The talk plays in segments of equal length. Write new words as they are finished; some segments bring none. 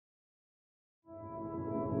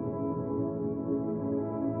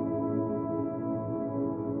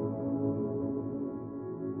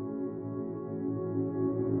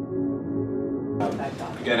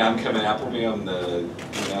Again, I'm Kevin Appleby. I'm the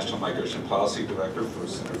National Migration Policy Director for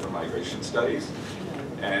Center for Migration Studies.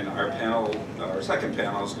 And our panel, our second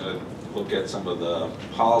panel, is going to look at some of the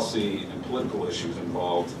policy and political issues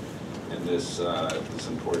involved in this, this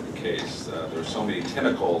important case. There are so many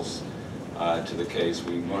tentacles to the case.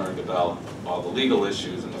 We learned about all the legal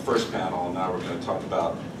issues in the first panel, and now we're going to talk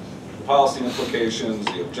about the policy implications,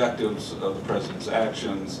 the objectives of the President's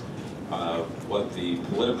actions, what the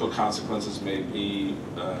political consequences may be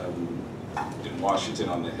in Washington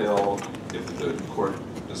on the Hill if the court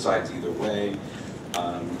decides either way,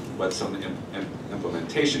 what some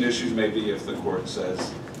implementation issues may be if the court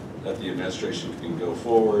says that the administration can go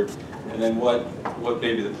forward, and then what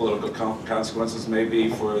maybe the political consequences may be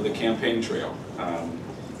for the campaign trail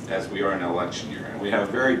as we are in an election year. And we have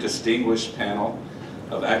a very distinguished panel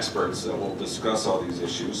of experts that will discuss all these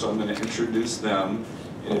issues, so I'm going to introduce them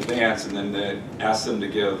in advance and then ask them to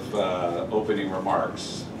give opening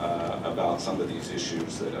remarks about some of these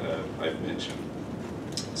issues that I've mentioned.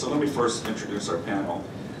 So let me first introduce our panel.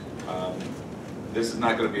 This is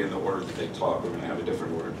not going to be in the order that they talk. We're going to have a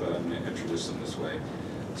different order, but I'm going to introduce them this way.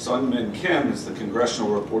 Sunmin Kim is the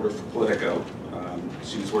congressional reporter for Politico.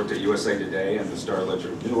 She's worked at USA Today and the Star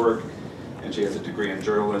Ledger of Newark, and she has a degree in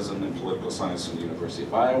journalism and political science from the University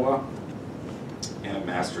of Iowa, and a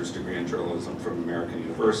master's degree in journalism from American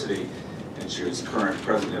University, and she is current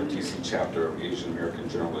president of D.C. chapter of Asian American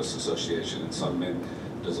Journalists Association. And Sunmin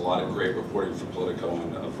does a lot of great reporting for Politico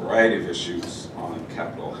on a variety of issues on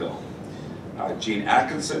Capitol Hill. Jean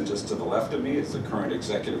Atkinson, just to the left of me, is the current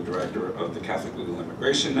executive director of the Catholic Legal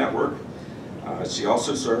Immigration Network. She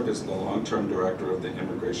also served as the long-term director of the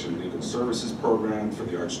Immigration Legal Services Program for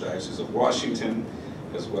the Archdiocese of Washington,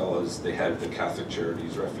 as well as the head of the Catholic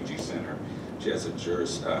Charities Refugee Center. She has a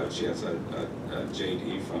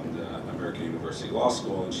JD from the American University Law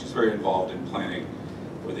School, and she's very involved in planning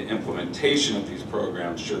for the implementation of these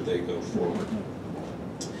programs should they go forward.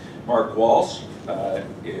 Mark Walsh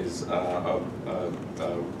is a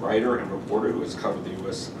writer and reporter who has covered the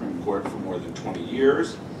U.S. Supreme Court for more than 20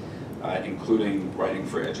 years, including writing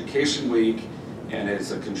for Education Week, and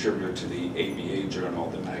is a contributor to the ABA Journal,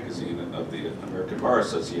 the magazine of the American Bar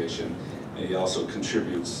Association. And he also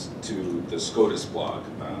contributes to the SCOTUS blog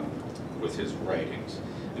with his writings.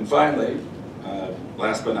 And finally,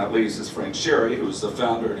 last but not least, is Frank Sherry, who is the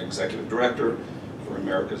founder and executive director for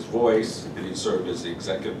America's Voice, and he served as the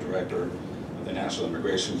executive director of the National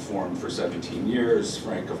Immigration Forum for 17 years.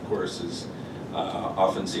 Frank, of course, is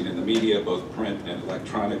often seen in the media, both print and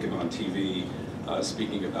electronic and on TV,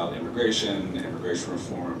 speaking about immigration, immigration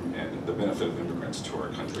reform, and the benefit of immigrants to our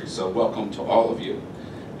country. So welcome to all of you,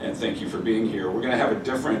 and thank you for being here. We're going to have a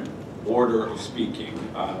different order of speaking.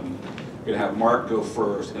 We're going to have Mark go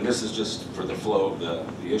first, and this is just for the flow of the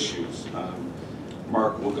issues.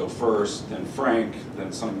 Mark will go first, then Frank, then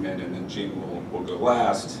Sunmin, and then Jean will go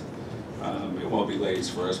last. It won't be ladies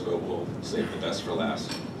first, but we'll save the best for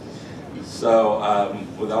last. So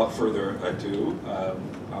without further ado,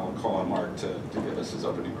 I'll call on Mark to give us his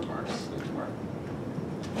opening remarks. Thank you, Mark.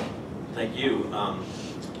 Thank you.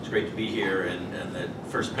 It's great to be here, and that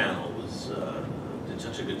first panel did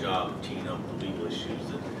such a good job of teeing up the legal issues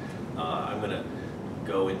that I'm going to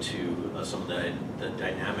go into some of the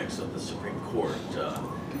dynamics of the Supreme Court and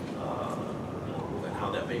how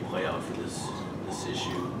that may play out for this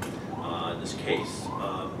issue, this case.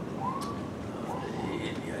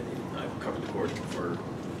 I've covered the court for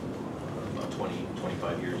about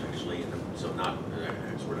 25 years actually, and so not an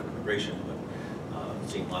expert on immigration, but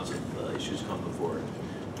seen lots of issues come before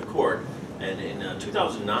the court. And in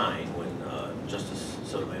 2009, when Justice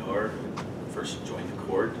Sotomayor first joined the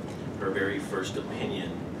court, her very first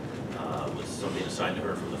opinion was something assigned to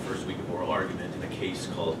her from the first week of oral argument in a case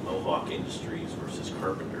called Mohawk Industries versus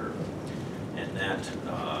Carpenter. And that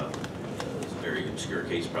is a very obscure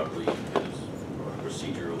case, probably because a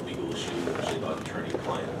procedural legal issue, actually about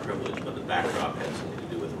attorney-client privilege, but the backdrop had something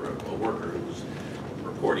to do with a worker who was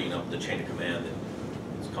reporting up the chain of command that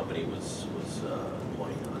his company was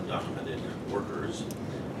employing undocumented workers,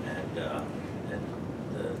 and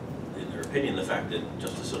in their opinion, the fact that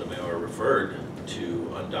Justice Sotomayor referred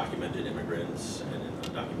to undocumented immigrants and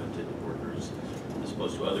undocumented workers as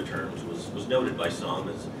opposed to other terms was noted by some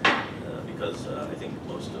as because I think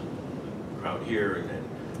most of the crowd here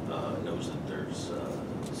knows that there's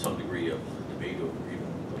some degree of debate over even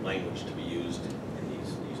the language to be used in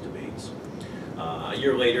these debates. A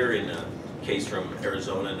year later, in a case from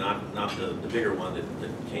Arizona, not the bigger one that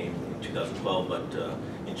came in 2012, but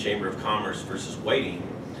in Chamber of Commerce versus Whiting,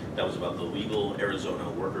 that was about the Legal Arizona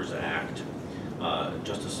Workers Act.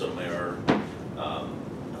 Justice Sotomayor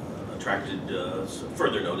attracted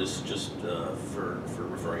further notice just for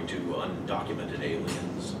referring to undocumented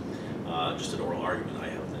aliens. Just an oral argument, I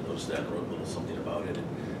happened to notice that and wrote a little something about it.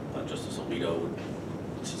 And Justice Alito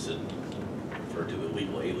referred to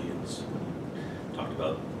illegal aliens, talked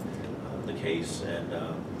about the case, and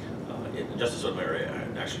Justice Sotomayor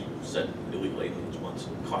actually said illegal aliens once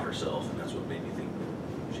and caught herself, and that's what made me think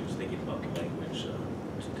she was thinking about the language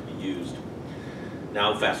to be used.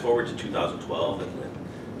 Now, fast forward to 2012,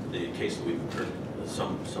 and the case that we've heard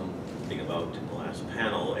something about in the last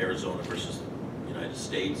panel, Arizona versus the United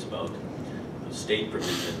States, about state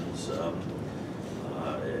provisions.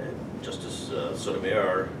 Justice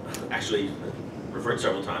Sotomayor actually referred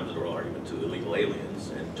several times in oral argument to illegal aliens,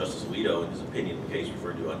 and Justice Alito, in his opinion in the case,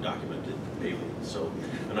 referred to undocumented aliens. So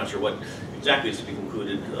I'm not sure what exactly is to be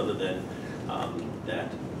concluded, other than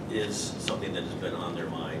that is something that has been on their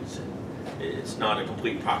minds. And it's not a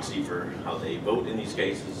complete proxy for how they vote in these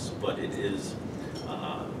cases, but it is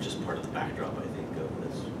just part of the backdrop, I think,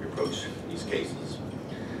 of as we approach these cases.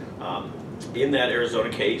 In that Arizona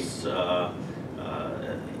case, as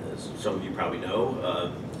some of you probably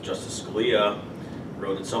know, Justice Scalia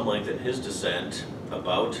wrote at some length in his dissent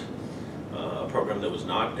about a program that was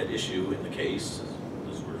not at issue in the case.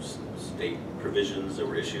 Those were state provisions that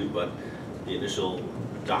were issued, but the initial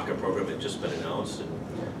DACA program had just been announced,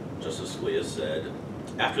 and Justice Scalia said,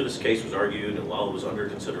 after this case was argued and while it was under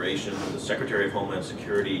consideration, the Secretary of Homeland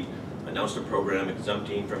Security announced a program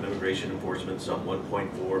exempting from immigration enforcement some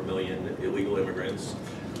 1.4 million illegal immigrants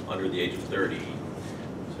under the age of 30.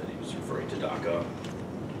 Said he was referring to DACA.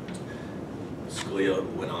 Scalia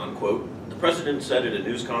went on, quote, "The President said at a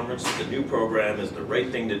news conference that the new program is the right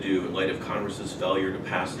thing to do in light of Congress's failure to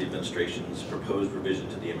pass the administration's proposed revision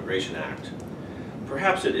to the Immigration Act.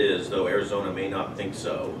 Perhaps it is, though Arizona may not think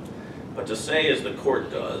so, but to say, as the court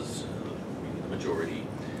does, the majority,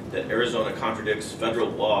 that Arizona contradicts federal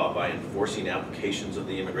law by enforcing applications of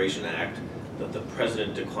the Immigration Act that the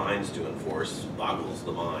President declines to enforce boggles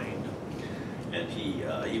the mind." And he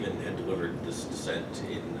even had delivered this dissent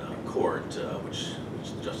in court, which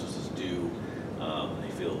the justices do when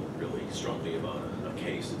they feel really strongly about a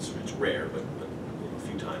case. It's rare, but a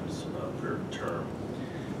few times per term,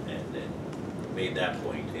 and made that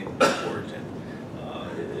point in court, and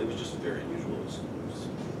it was just very unusual.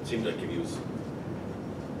 It seemed like if he was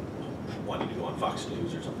wanting to go on Fox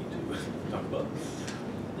News or something to talk about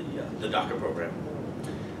the DACA program.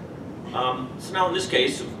 So now in this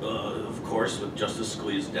case, of course, with Justice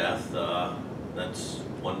Scalia's death, that's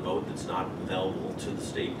one vote that's not available to the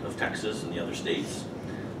state of Texas and the other states.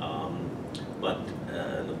 But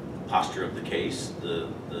in the posture of the case, the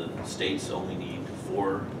states only need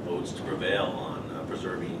 4 votes to prevail on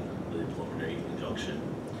preserving the preliminary injunction,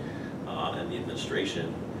 and the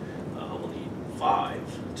administration will need 5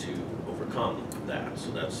 to overcome that.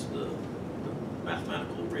 So that's the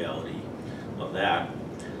mathematical reality of that.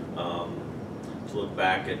 To look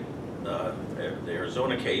back at the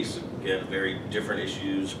Arizona case, again, very different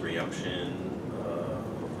issues, preemption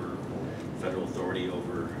over federal authority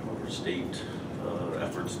over state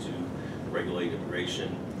efforts to regulate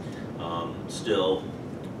immigration. Still,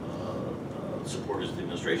 supporters of the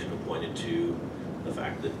administration have pointed to the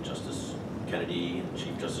fact that Justice Kennedy and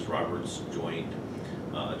Chief Justice Roberts joined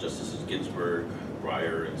Justices Ginsburg,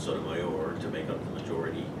 Breyer, and Sotomayor to make up the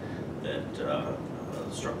majority that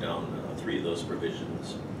struck down 3 of those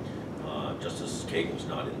provisions. Justice Kagan was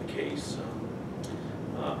not in the case.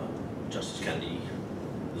 Justice Kennedy,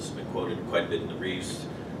 this has been quoted quite a bit in the briefs,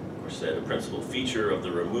 of course, said a principal feature of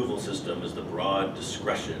the removal system is the broad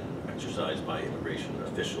discretion exercised by immigration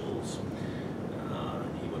officials.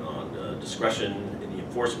 He went on, discretion in the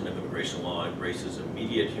enforcement of immigration law embraces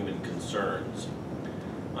immediate human concerns.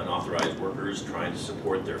 Unauthorized workers trying to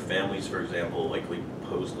support their families, for example, likely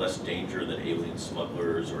pose less danger than alien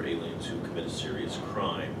smugglers or aliens who commit a serious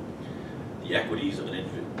crime. The equities of an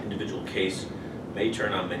individual case may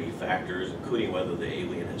turn on many factors, including whether the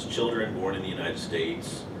alien has children born in the United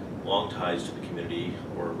States, long ties to the community,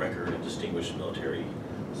 or a record of distinguished military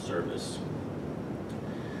service.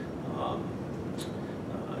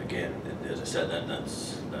 Again, as I said, that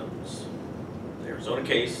was the Arizona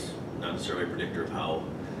case, not necessarily a predictor of how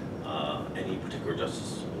any particular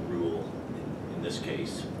justice will rule in this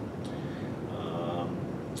case.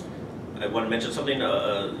 I want to mention something.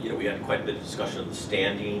 We had quite a bit of discussion of the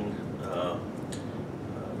standing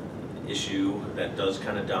issue that does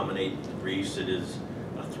kind of dominate the briefs. It is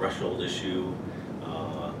a threshold issue.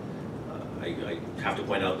 I have to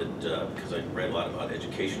point out that because I read a lot about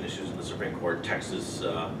education issues in the Supreme Court, Texas,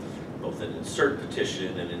 both in its cert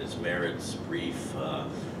petition and in its merits brief,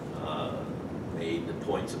 made the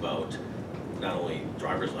points about not only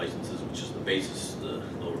driver's licenses, which is the basis the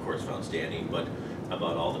lower courts found standing, but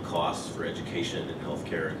about all the costs for education and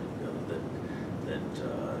healthcare that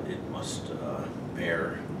it must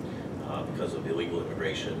bear because of illegal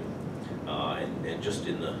immigration. And just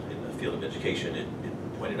in the field of education, it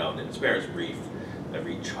pointed out in its merits brief,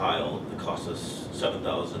 every child, it costs us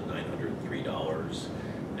 $7,903,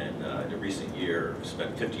 and in a recent year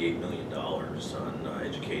spent $58 million on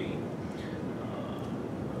educating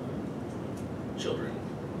children,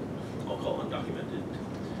 I'll call undocumented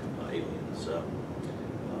aliens.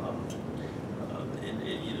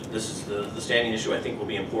 You know, this is the standing issue I think will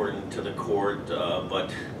be important to the court,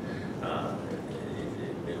 but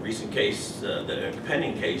in a recent case, the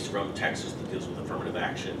pending case from Texas that deals with affirmative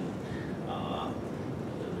action,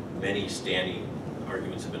 many standing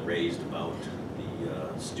arguments have been raised about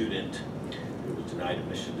the student who was denied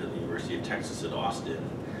admission to the University of Texas at Austin.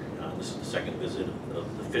 This is the second visit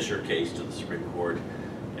of the Fisher case to the Supreme Court,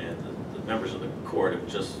 and the members of the court have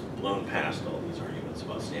just blown past all these arguments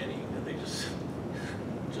about standing, and they just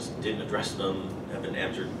didn't address them, haven't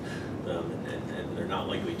answered them, and they're not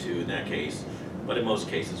likely to in that case. But in most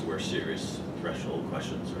cases where serious threshold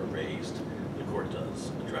questions are raised, the court does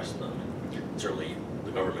address them. And certainly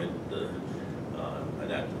the government, the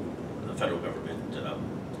federal government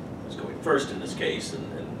is going first in this case and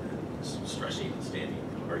stressing the standing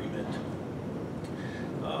argument.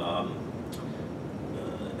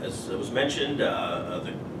 As was mentioned,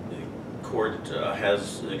 the court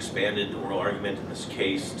has expanded the oral argument in this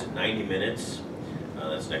case to 90 minutes.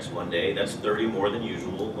 That's next Monday. That's 30 more than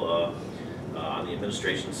usual. On the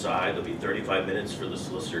administration side, there'll be 35 minutes for the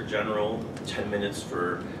Solicitor General, 10 minutes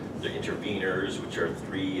for the interveners, which are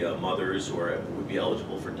 3 mothers who would be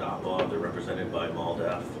eligible for DAPA. They're represented by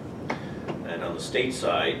MALDEF. And on the state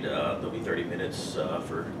side, there'll be 30 minutes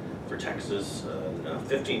for Texas, and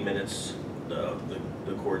 15 minutes the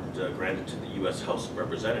court granted to the U.S. House of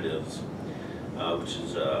Representatives, which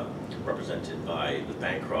is represented by the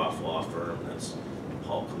Bancroft law firm. That's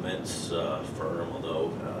Paul Clement's firm,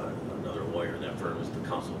 although another lawyer in that firm is the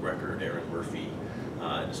counsel of record, Aaron Murphy,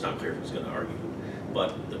 and it's not clear who's going to argue.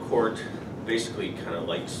 But the court basically kind of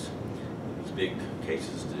likes these big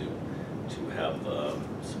cases to have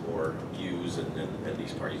some more views, and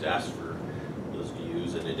these parties ask for those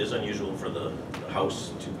views. And it is unusual for the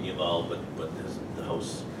House to be involved, but the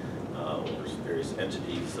House, or various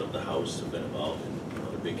entities of the House have been involved in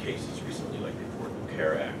other big cases recently, like the Affordable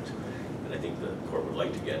Care Act. And I think the court would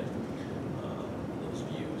like to get those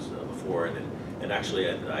views before. And actually,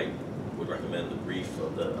 I would recommend the brief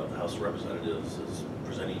of the House of Representatives is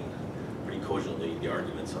presenting pretty cogently the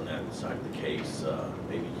arguments on that side of the case,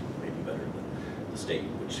 maybe better than the state,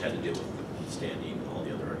 which had to deal with standing and all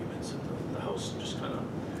the other arguments. And the House just kind of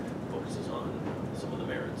focuses on some of the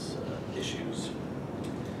merits issues.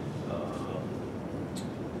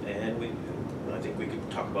 And I think we could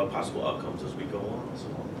talk about possible outcomes as we go along, so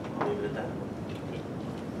I'll leave it at that.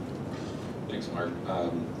 Thanks, Mark.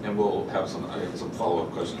 And we'll have I have some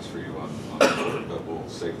follow-up questions for you on the board, but we'll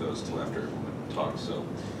save those till after everyone talks. So,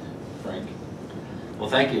 Frank? Well,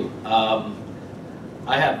 thank you. I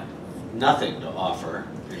have nothing to offer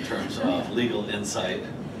in terms of legal insight.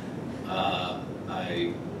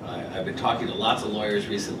 I've been talking to lots of lawyers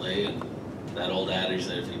recently, and that old adage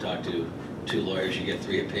that if you talk to 2 lawyers, you get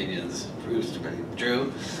 3 opinions proves to be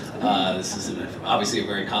true. This is obviously a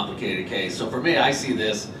very complicated case. So for me, I see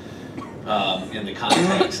this in the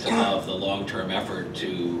context of the long-term effort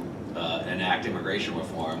to enact immigration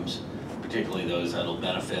reforms, particularly those that will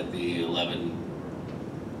benefit the 11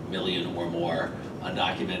 million or more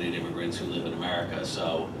undocumented immigrants who live in America.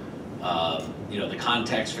 So, you know, the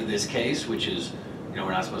context for this case, which is, you know,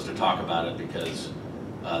 we're not supposed to talk about it because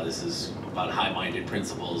this is about high-minded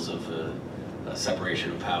principles of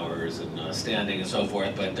separation of powers and standing and so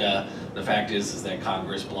forth, but the fact is that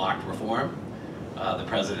Congress blocked reform. The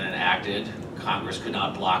president acted. Congress could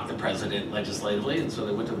not block the president legislatively, and so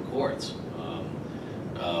they went to the courts.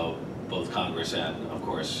 Both Congress and, of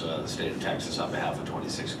course, the state of Texas on behalf of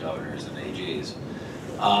 26 governors and AGs.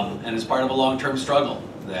 And it's part of a long-term struggle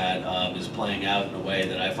that is playing out in a way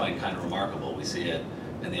that I find kind of remarkable. We see it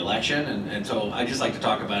in the election, and so I'd just like to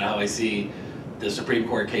talk about how I see the Supreme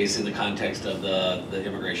Court case in the context of the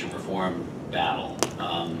immigration reform battle.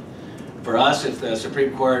 For us, if the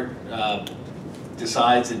Supreme Court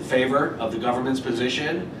decides in favor of the government's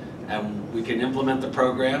position and we can implement the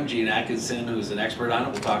program, Jean Atkinson, who's an expert on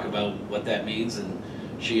it, will talk about what that means, and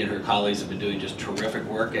she and her colleagues have been doing just terrific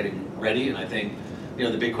work getting ready, and I think, you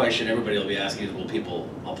know, the big question everybody will be asking is, will people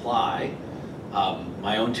apply?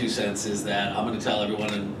 My own 2 cents is that I'm going to tell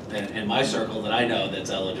everyone in my circle that I know that's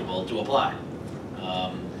eligible to apply.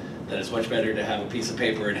 That it's much better to have a piece of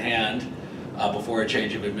paper in hand before a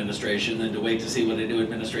change of administration than to wait to see what a new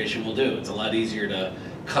administration will do. It's a lot easier to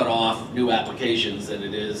cut off new applications than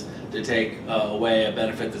it is to take away a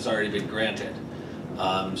benefit that's already been granted.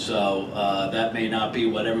 That may not be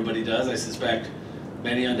what everybody does. I suspect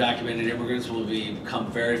many undocumented immigrants will become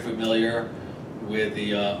very familiar with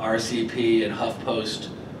the RCP and HuffPost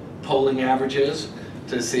polling averages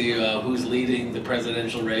to see who's leading the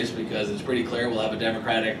presidential race, because it's pretty clear we'll have a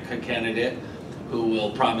Democratic candidate who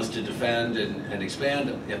will promise to defend and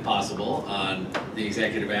expand, if possible, on the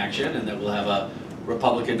executive action, and then we'll have a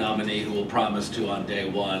Republican nominee who will promise to, on day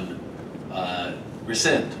one,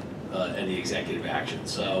 rescind any executive action.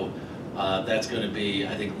 So that's going to be,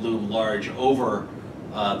 I think, loom large over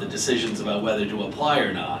the decisions about whether to apply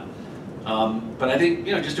or not. But I think,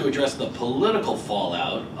 just to address the political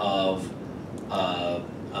fallout of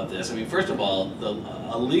this, I mean, first of all,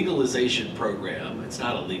 a legalization program, it's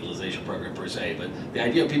not a legalization program per se, but the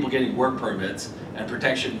idea of people getting work permits and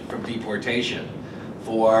protection from deportation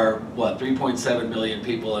for, what, 3.7 million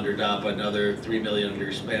people under DAPA, another 3 million under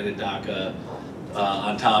expanded DACA,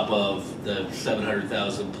 on top of the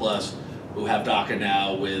 700,000 plus who have DACA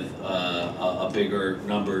now, with a bigger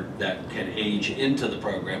number that can age into the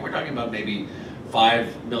program. We're talking about maybe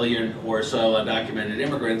 5 million or so undocumented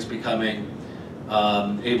immigrants becoming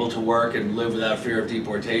able to work and live without fear of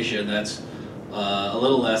deportation. That's a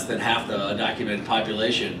little less than half the undocumented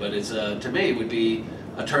population, but it's to me would be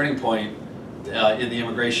a turning point in the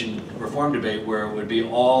immigration reform debate where it would be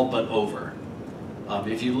all but over.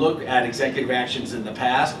 If you look at executive actions in the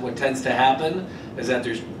past, what tends to happen is that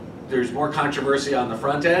there's more controversy on the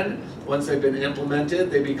front end. Once they've been implemented,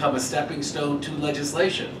 they become a stepping stone to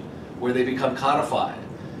legislation, where they become codified.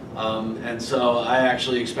 And so I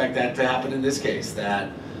actually expect that to happen in this case,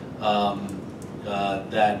 that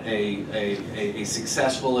that a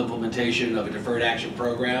successful implementation of a deferred action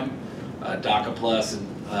program, DACA Plus and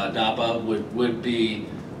DAPA, would be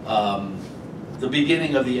the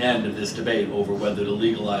beginning of the end of this debate over whether to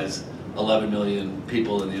legalize 11 million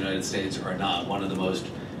people in the United States or not, one of the most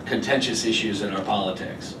contentious issues in our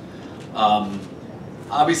politics.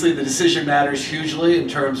 Obviously, the decision matters hugely in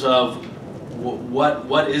terms of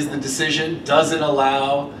what is the decision. Does it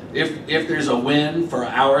allow, if there's a win for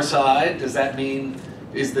our side, does that mean,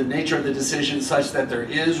 is the nature of the decision such that there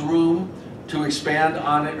is room to expand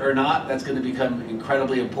on it or not? That's going to become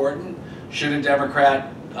incredibly important. Should a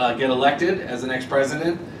Democrat get elected as the next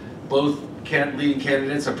president, both leading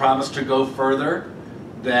candidates have promised to go further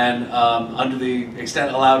than under the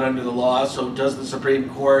extent allowed under the law. So does the Supreme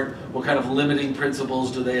Court, what kind of limiting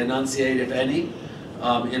principles do they enunciate, if any,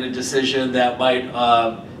 in a decision that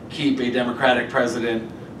might keep a Democratic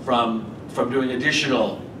president from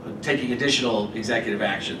taking additional executive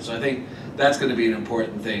action? So I think that's going to be an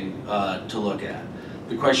important thing to look at.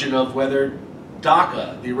 The question of whether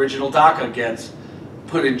DACA, the original DACA, gets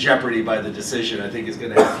put in jeopardy by the decision, I think is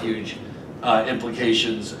going to have huge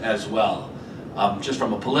implications as well. Just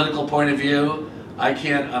from a political point of view, I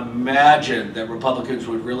can't imagine that Republicans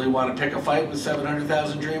would really want to pick a fight with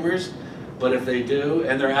 700,000 Dreamers, but if they do,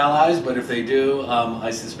 and their allies, but if they do, I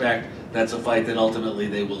suspect that's a fight that ultimately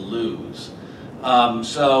they will lose.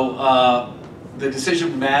 The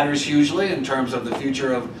decision matters hugely in terms of the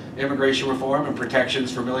future of immigration reform and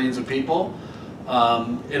protections for millions of people.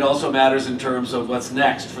 It also matters in terms of what's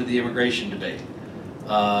next for the immigration debate.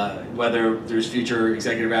 Whether there's future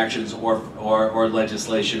executive actions or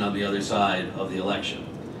legislation on the other side of the election.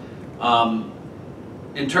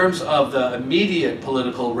 In terms of the immediate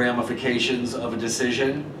political ramifications of a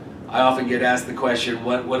decision, I often get asked the question,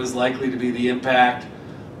 what is likely to be the impact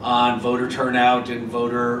on voter turnout and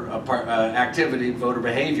voter activity, voter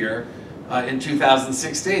behavior in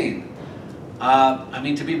 2016? I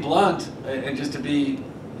mean, to be blunt, and just to be,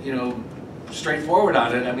 straightforward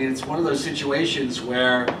on it, I mean, it's one of those situations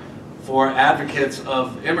where, for advocates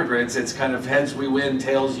of immigrants, it's kind of heads we win,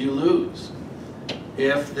 tails you lose.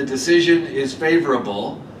 If the decision is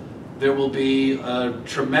favorable, there will be a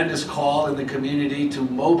tremendous call in the community to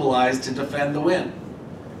mobilize to defend the win,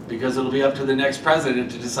 because it'll be up to the next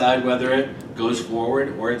president to decide whether it goes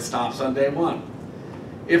forward or it stops on day one.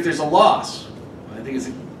 If there's a loss, I think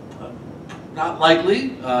it's not likely,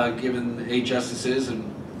 given 8 justices and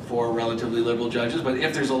 4 relatively liberal judges, but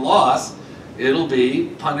if there's a loss, it'll be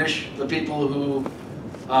punish the people who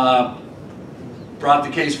brought the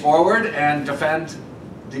case forward and defend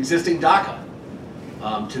the existing DACA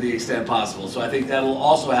to the extent possible. So I think that'll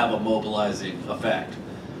also have a mobilizing effect.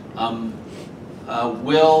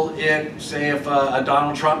 Will it, say if a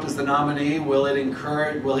Donald Trump is the nominee, will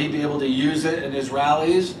he be able to use it in his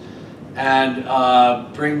rallies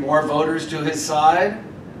and bring more voters to his side?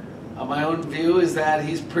 My own view is that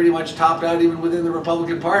he's pretty much topped out even within the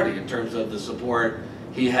Republican Party in terms of the support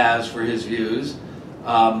he has for his views,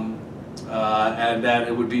 and that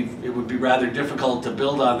it would be rather difficult to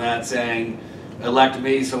build on that, saying, elect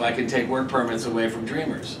me so I can take work permits away from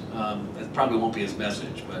dreamers. That probably won't be his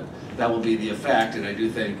message, but that will be the effect. And I do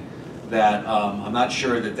think that I'm not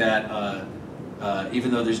sure that even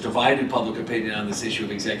though there's divided public opinion on this issue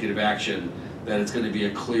of executive action, that it's going to be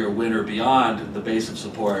a clear winner beyond the base of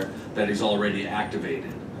support that he's already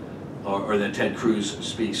activated, or that Ted Cruz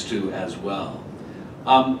speaks to as well.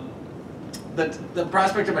 The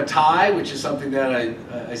prospect of a tie, which is something that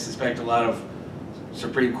I suspect a lot of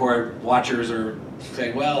Supreme Court watchers are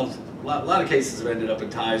saying, well, a lot of cases have ended up in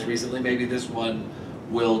ties recently, maybe this one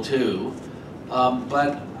will too.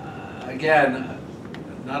 But again,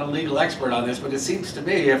 not a legal expert on this, but it seems to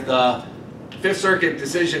me if the Fifth Circuit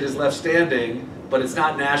decision is left standing, but it's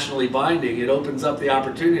not nationally binding, it opens up the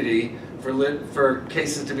opportunity for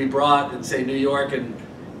cases to be brought in, say, New York and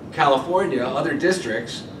California, other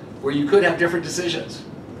districts, where you could have different decisions.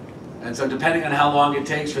 And so depending on how long it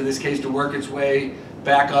takes for this case to work its way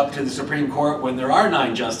back up to the Supreme Court when there are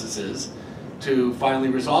 9 justices to finally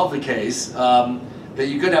resolve the case, that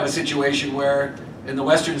you could have a situation where in the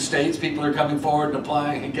western states people are coming forward and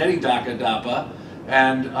applying and getting DACA and DAPA,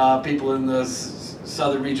 and people in the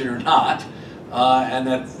southern region are not, and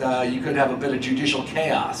that you could have a bit of judicial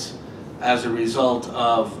chaos as a result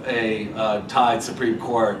of a tied Supreme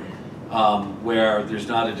Court where there's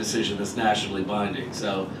not a decision that's nationally binding.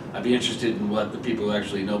 So I'd be interested in what the people who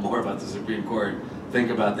actually know more about the Supreme Court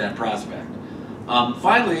think about that prospect.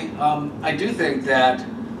 Finally, I do think that,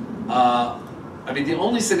 I mean, the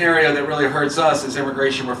only scenario that really hurts us as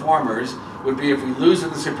immigration reformers would be if we lose in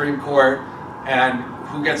the Supreme Court and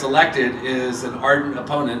who gets elected is an ardent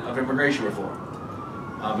opponent of immigration reform.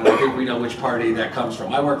 And I think we know which party that comes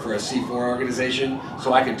from. I work for a C4 organization,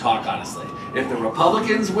 so I can talk honestly. If the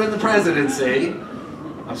Republicans win the presidency,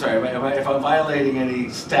 I'm sorry, if I'm violating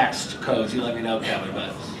any tax codes, you let me know, Kevin,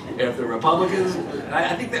 but if the Republicans,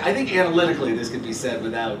 I think analytically this could be said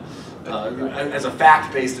without, as a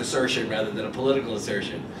fact-based assertion rather than a political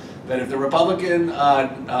assertion, that if the Republican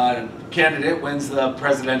candidate wins the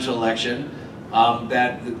presidential election,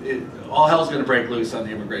 all hell's going to break loose on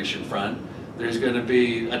the immigration front. There's going to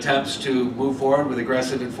be attempts to move forward with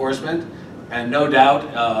aggressive enforcement, and no doubt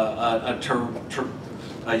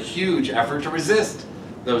a huge effort to resist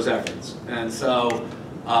those efforts. And so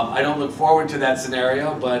I don't look forward to that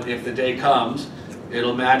scenario, but if the day comes,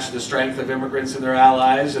 it'll match the strength of immigrants and their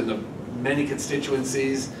allies and the many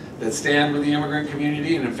constituencies that stand with the immigrant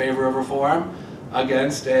community and in favor of reform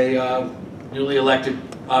against a newly elected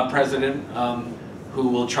president who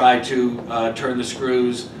will try to turn the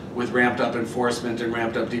screws with ramped up enforcement and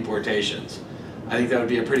ramped up deportations. I think that would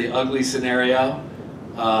be a pretty ugly scenario.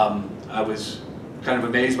 I was kind of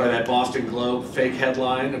amazed by that Boston Globe fake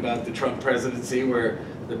headline about the Trump presidency, where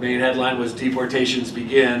the main headline was "Deportations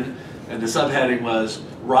Begin," and the subheading was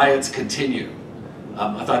 "Riots Continue."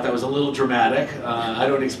 I thought that was a little dramatic. I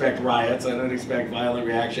don't expect riots, I don't expect violent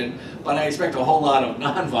reaction, but I expect a whole lot of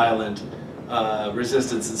nonviolent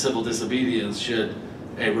resistance and civil disobedience should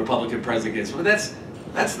a Republican president get. But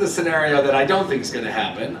that's the scenario that I don't think is going to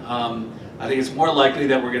happen. I think it's more likely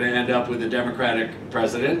that we're going to end up with a Democratic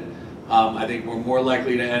president. I think we're more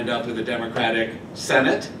likely to end up with a Democratic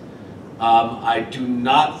Senate. I do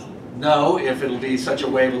not know if it'll be such a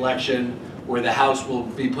wave election where the House will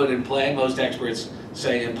be put in play. Most experts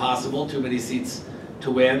say impossible, too many seats to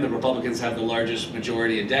win. The Republicans have the largest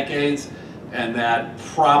majority in decades, and that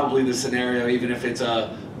probably the scenario, even if it's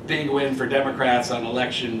a big win for Democrats on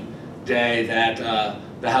election day, that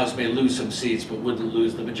the House may lose some seats but wouldn't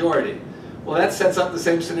lose the majority. Well, that sets up the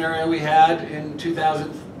same scenario we had in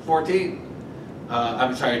 2013,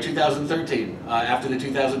 after the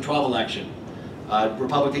 2012 election.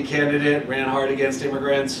 Republican candidate ran hard against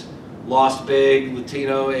immigrants, lost big.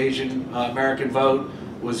 Latino, Asian American vote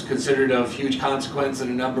was considered of huge consequence in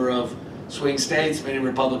a number of swing states. Many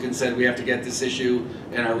Republicans said we have to get this issue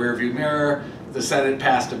in our rearview mirror. The Senate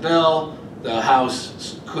passed a bill. The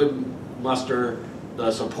House couldn't muster the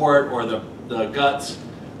support or the guts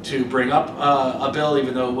to bring up a bill,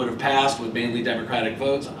 even though it would have passed with mainly Democratic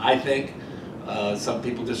votes, I think. Some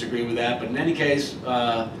people disagree with that, but in any case,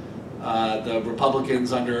 the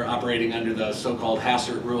Republicans operating under the so-called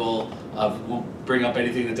Hassert rule of won't bring up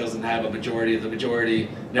anything that doesn't have a majority of the majority,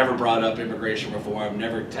 never brought up immigration reform,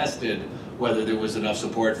 never tested whether there was enough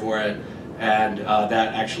support for it, and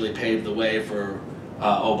that actually paved the way for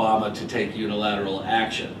Obama to take unilateral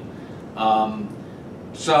action. One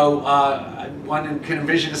can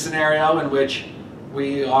envision a scenario in which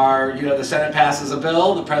we are, the Senate passes a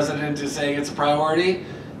bill, the president is saying it's a priority,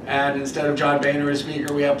 and instead of John Boehner as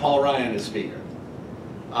speaker, we have Paul Ryan as speaker.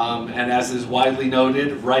 And as is widely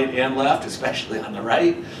noted, right and left, especially on the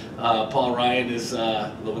right, Paul Ryan is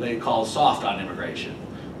what they call soft on immigration,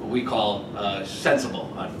 what we call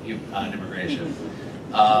sensible on immigration.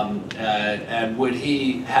 And would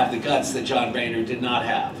he have the guts that John Boehner did not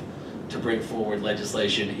have to bring forward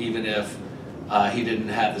legislation, even if he didn't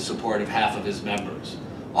have the support of half of his members?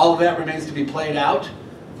 All of that remains to be played out,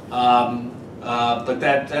 but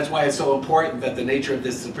that's why it's so important that the nature of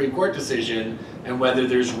this Supreme Court decision and whether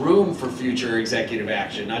there's room for future executive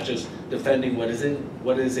action, not just defending what is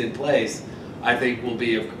in place, I think will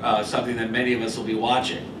be something that many of us will be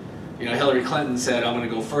watching. Hillary Clinton said, "I'm going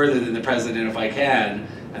to go further than the president if I can,"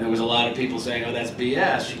 and there was a lot of people saying, "Oh, that's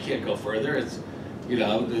BS. You can't go further. It's,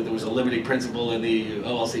 there was a limiting principle in the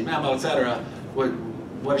OLC memo, etc."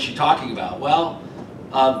 What is she talking about? Well,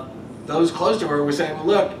 those close to her were saying, "Well,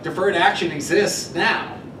 look, deferred action exists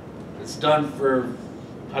now. It's done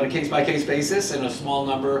on a case-by-case basis in a small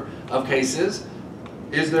number of cases.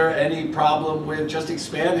 Is there any problem with just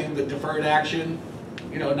expanding the deferred action,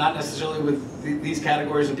 not necessarily with these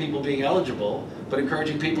categories of people being eligible, but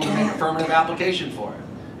encouraging people to make affirmative application for it?"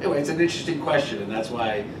 Anyway, it's an interesting question, and that's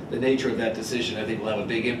why the nature of that decision, I think, will have a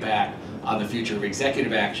big impact on the future of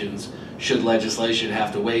executive actions should legislation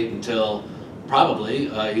have to wait until probably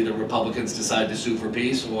either Republicans decide to sue for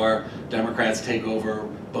peace or Democrats take over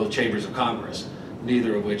both chambers of Congress,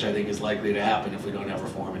 neither of which I think is likely to happen if we don't have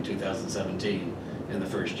reform in 2017 in the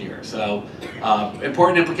first year. So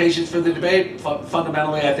important implications for the debate.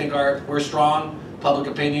 Fundamentally, I think we're strong. Public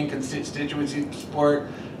opinion, constituency support,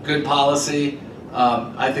 good policy.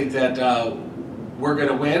 I think that we're going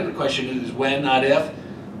to win. The question is when, not if.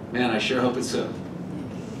 Man, I sure hope it's soon.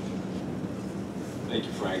 Thank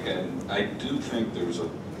you, Frank. And I do think there's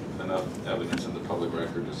enough evidence in the public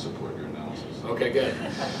record to support your analysis. Okay, good.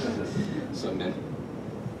 So, Min.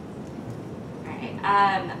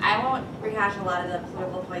 I won't rehash a lot of the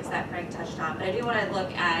political points that Frank touched on, but I do want to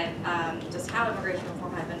look at just how immigration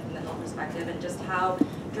reform has been from the Hill perspective and just how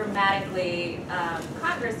dramatically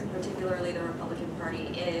Congress, and particularly the Republican Party,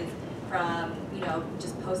 is from,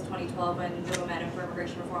 just post-2012 when the momentum for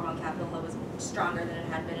immigration reform on Capitol Hill was stronger than it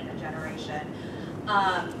had been in a generation.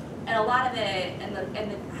 And a lot of it, and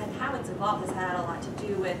how it's evolved has had a lot to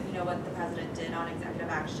do with, what the president did on executive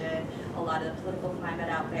action, a lot of the political climate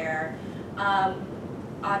out there.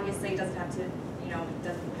 Obviously, it doesn't have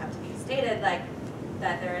to be stated like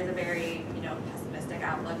that there is a very, pessimistic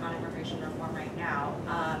outlook on immigration reform right now,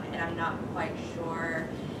 and I'm not quite sure.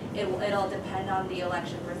 It'll depend on the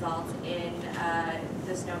election results in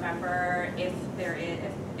this November. If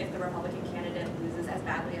the Republican candidate loses as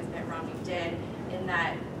badly as Mitt Romney did, in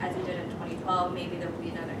that as he did in 2012, maybe there will be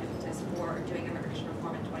another impetus for doing immigration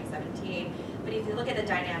reform in 2017. But if you look at the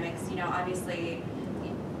dynamics, obviously,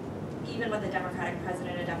 even with a Democratic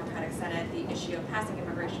president and a Democratic Senate, the issue of passing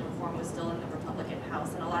immigration reform was still in the Republican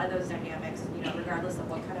House, and a lot of those dynamics, regardless of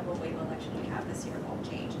what kind of a wave election we have this year, won't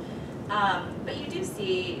change. But you do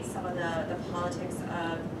see some of the politics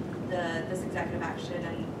of this executive action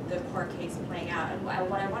and the court case playing out. And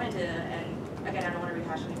what I wanted to, and again, I don't want to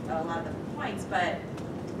rehash a lot of the points, but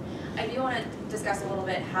I do want to discuss a little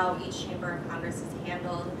bit how each chamber of Congress has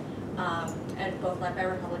handled, and both led by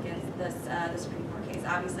Republicans, the Supreme Court case.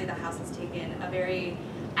 Obviously, the House has taken a very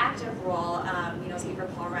active role. Speaker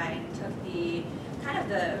Paul Ryan took the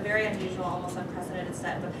very unusual, almost unprecedented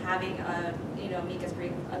step of having a amicus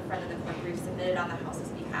brief, a friend of the court brief, submitted on the House's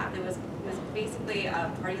behalf. It was basically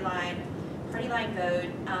a party line vote,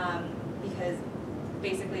 because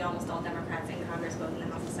basically almost all Democrats in Congress, both in the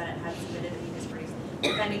House and Senate, had submitted amicus briefs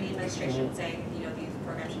defending the administration, saying these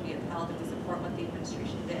programs should be upheld, and we support what the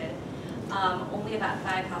administration did. Only about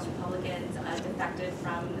 5 House Republicans defected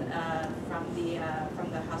from the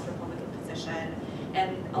House Republican position,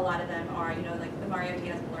 and a lot of them are like the Mario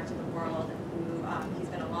Diaz-Balart of the world, who he's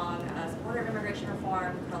been a long supporter of immigration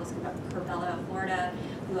reform. Carlos Curbelo of Florida,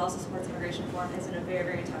 who also supports immigration reform, is in a very,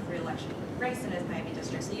 very tough re-election race in his Miami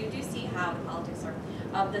district. So you do see how the politics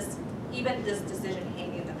of this, even this decision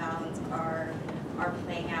hanging in the balance, are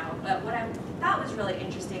playing out. But what I thought was really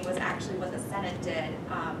interesting was actually what the Senate did.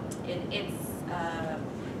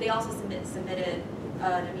 They also submitted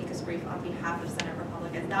an amicus brief on behalf of Senate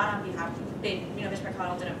Republicans, not on behalf of, Mitch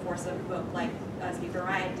McConnell didn't force a vote like Speaker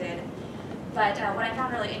Ryan did. But what I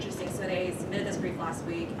found really interesting, so they submitted this brief last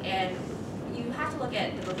week, and you have to look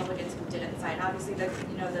at the Republicans who didn't sign. Obviously, the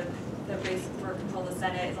race for control of the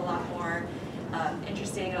Senate is a lot more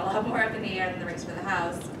interesting and a lot more up in the air than the race for the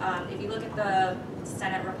House. If you look at the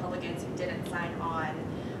Senate Republicans who didn't sign on,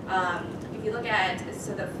 if you look at,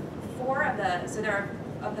 there are,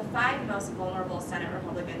 of the 5 most vulnerable Senate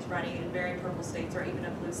Republicans running in very purple states or even a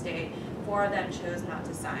blue state, 4 of them chose not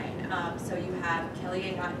to sign. So you have Kelly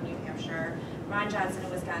Ayotte in New Hampshire, Ron Johnson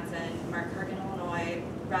in Wisconsin, Mark Kirk in Illinois,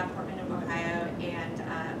 Rob Portman in Ohio, and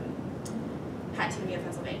Pat Toomey of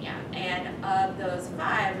Pennsylvania. And of those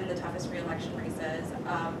 5 in the toughest re-election races,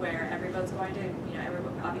 where every vote's going to,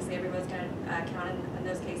 obviously every vote's going to count in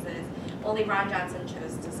those cases, only Ron Johnson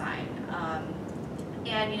chose to sign.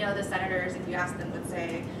 And the senators, if you ask them, would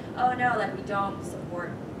say, oh no, like we don't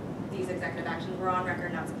support these executive actions, we're on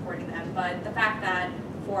record not supporting them. But the fact that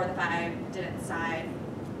 4 of the 5 didn't sign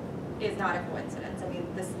is not a coincidence. I mean,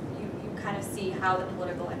 you kind of see how the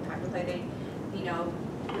political impact would play. They,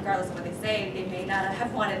 regardless of what they say, they may not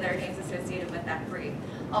have wanted their names associated with that brief.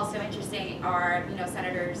 Also interesting are,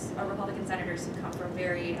 senators, Republican senators who come from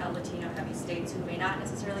very Latino-heavy states who may not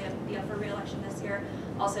necessarily be up for re-election this year,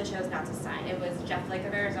 also chose not to sign. It was Jeff Flake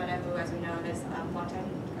of Arizona, who, as we know, is a longtime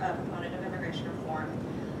proponent of immigration reform,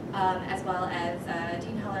 as well as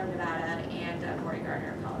Dean Heller of Nevada and Cory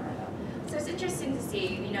Gardner of Colorado. So it's interesting to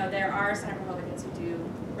see, there are Senate Republicans who do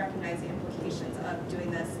recognize the implications of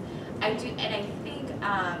doing this. I think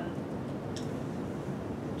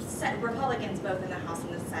Republicans, both in the House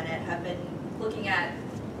and the Senate, have been looking at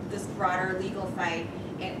this broader legal fight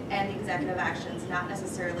and the executive actions not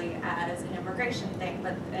necessarily as an immigration thing,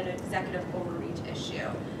 but an executive overreach issue.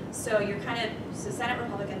 So Senate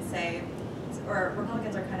Republicans say, or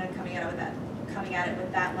Republicans are kind of coming at it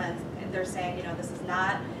with that lens, and they're saying, this is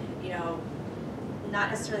not, not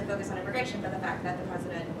necessarily focused on immigration, but the fact that the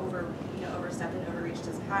president overstepped and overreached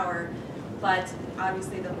his power. But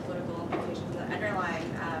obviously the political implications, the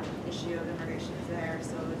underlying issue of immigration is there,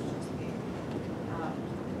 so it's just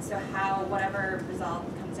whatever result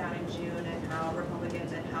comes down in June and how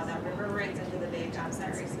Republicans and how that reverberates into the big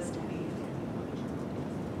Senate races to be.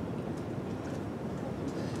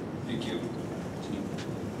 Thank you.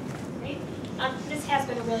 Great. This has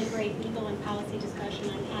been a really great legal and policy discussion.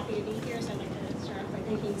 I'm happy to be here, so I'd like to start off by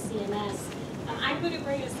thanking CMS. I'm going to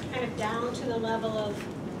bring us kind of down to the level of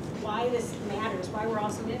why this matters, why we're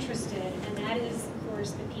also interested, and that is, of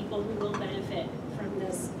course, the people who will benefit from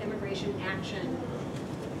this immigration action.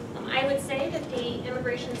 I would say that the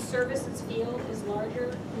immigration services field is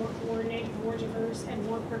larger, more coordinated, more diverse, and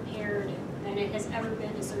more prepared than it has ever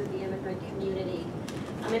been to serve the immigrant community.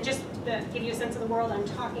 And just to give you a sense of the world, I'm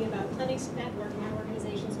talking about Clinics Network. My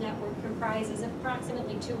organization's network comprises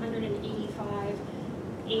approximately 285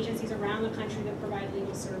 agencies around the country that provide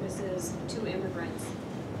legal services to immigrants.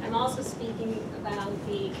 I'm also speaking about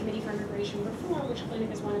the Committee for Immigration Reform, which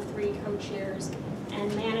Clinic is one of 3 co-chairs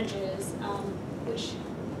and manages, which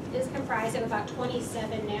is comprised of about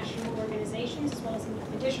 27 national organizations, as well as some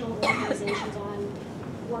additional organizations on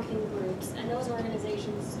working groups. And those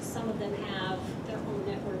organizations, some of them have their own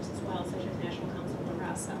networks as well, such as National Council of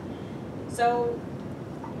Nebraska. So,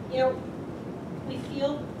 we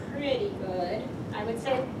feel pretty good. I would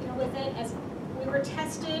say, with it, as we were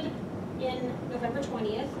tested in November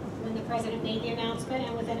 20th, when the president made the announcement,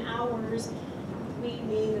 and within hours, we,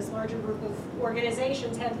 meaning this larger group of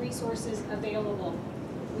organizations, had resources available.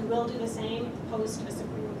 We will do the same post a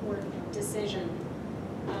Supreme Court decision.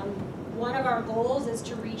 One of our goals is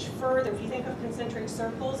to reach further. If you think of concentric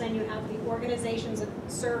circles and you have the organizations that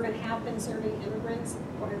serve and have been serving immigrants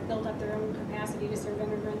or have built up their own capacity to serve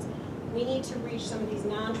immigrants, we need to reach some of these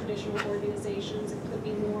non-traditional organizations. It could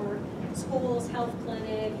be more schools, health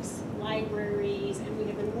clinics, libraries, and we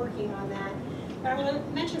have been working on that. But I want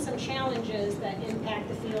to mention some challenges that impact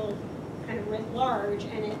the field kind of writ large,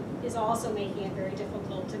 and it is also making it very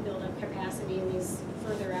difficult to build up capacity in these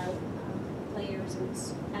further out layers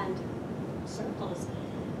and circles.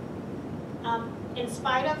 In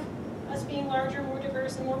spite of us being larger, more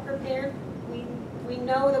diverse, and more prepared, we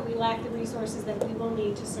know that we lack the resources that we will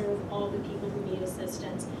need to serve all the people who need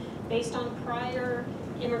assistance. Based on prior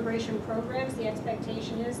immigration programs, the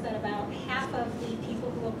expectation is that about half of the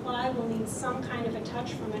people who apply will need some kind of a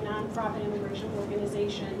touch from a nonprofit immigration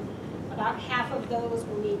organization. About half of those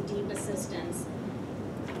will need deep assistance.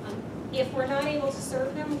 If we're not able to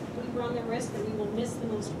serve them, we run the risk that we will miss the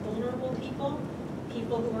most vulnerable people,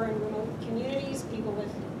 people who are in remote communities, people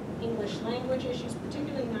with English language issues,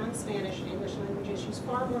 particularly non-Spanish English language issues,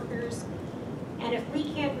 farm workers. And if we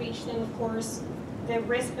can't reach them, of course, the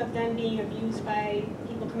risk of them being abused by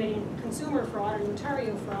people committing consumer fraud and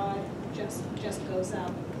notarial fraud just goes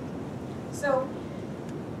up. So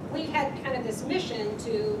we've had kind of this mission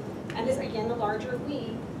to, and this again, the larger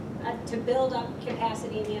we, to build up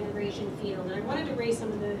capacity in the immigration field. And I wanted to raise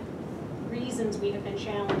some of the reasons we have been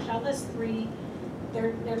challenged. I'll list three.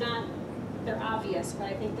 They're obvious, but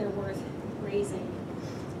I think they're worth raising.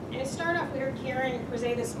 And to start off, we heard Karen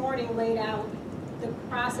Rosé this morning laid out the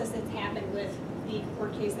process that's happened with the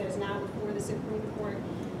court case that is now before the Supreme Court.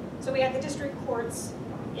 So we had the district court's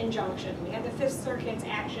injunction. We had the Fifth Circuit's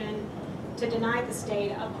action to deny the stay,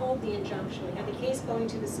 to uphold the injunction. We had the case going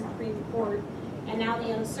to the Supreme Court, and now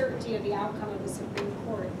the uncertainty of the outcome of the Supreme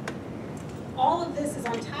Court. All of this is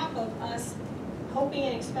on top of us hoping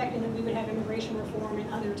and expecting that we would have immigration reform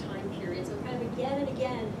in other time periods. So kind of again and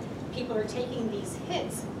again, people are taking these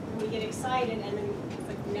hits, and we get excited, and then it's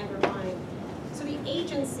like, never mind. So the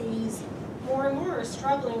agencies, more and more, are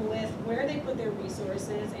struggling with where they put their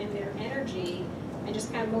resources and their energy and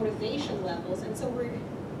just kind of motivation levels. And so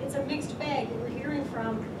it's a mixed bag. We're hearing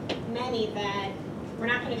from many that we're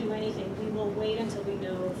not going to do anything. We will wait until we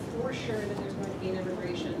know for sure that there's going to be an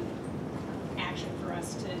immigration action for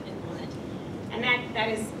us to implement. And that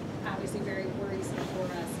is obviously very worrisome for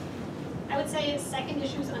us. I would say second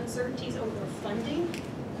issue is uncertainties over funding.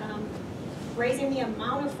 Raising the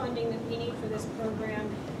amount of funding that we need for this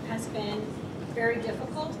program has been very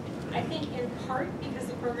difficult. I think in part because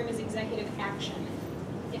the program is executive action.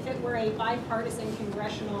 If it were a bipartisan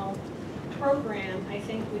congressional program, I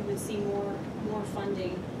think we would see more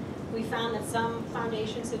funding. We found that some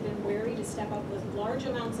foundations have been wary to step up with large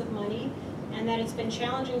amounts of money, and that it's been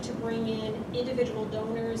challenging to bring in individual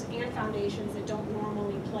donors and foundations that don't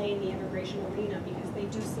normally play in the immigration arena, because they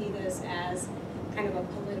do see this as kind of a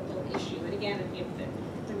political issue. And again,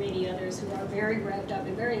 there may be others who are very revved up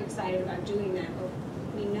and very excited about doing that, but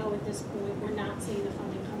we know at this point we're not seeing the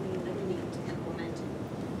funding coming in that we need to implement.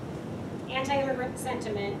 Anti-immigrant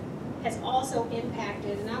sentiment has also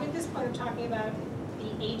impacted, and now at this point I'm talking about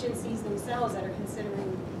the agencies themselves that are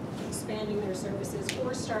considering expanding their services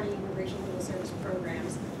or starting immigration legal service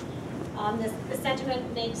programs. The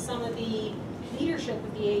sentiment makes some of the leadership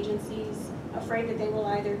of the agencies afraid that they will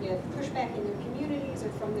either get pushback in their communities or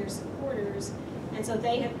from their supporters, and so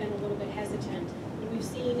they have been a little bit hesitant. And we've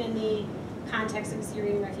seen in the context of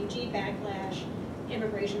Syrian refugee backlash,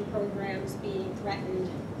 immigration programs being threatened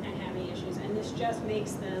and having issues, and this just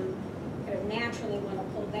makes them kind of naturally want to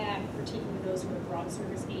pull back, particularly those who are broad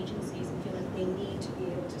service agencies and feel like they need to be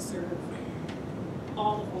able to serve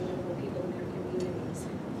all the vulnerable people in their communities.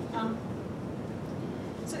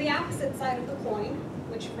 So the opposite side of the coin,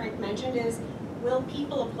 which Frank mentioned, is will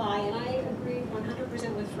people apply? And I agree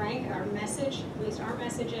 100% with Frank. Our message, at least our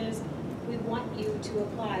message is, we want you to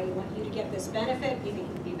apply. We want you to get this benefit. We think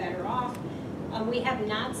you'd be better off. We have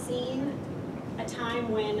not seen a time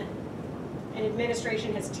when an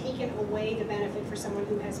administration has taken away the benefit for someone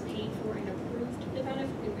who has paid for and approved the benefit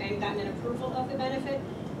and gotten an approval of the benefit.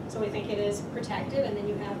 So we think it is protective, and then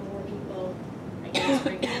you have more people, like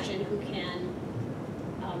Frank mentioned, who can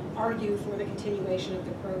argue for the continuation of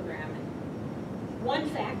the program. One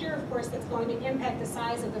factor, of course, that's going to impact the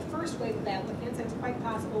size of the first wave of applicants, and it's quite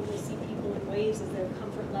possible we'll see people in waves as their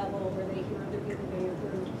comfort level where they hear other people being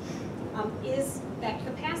approved, is that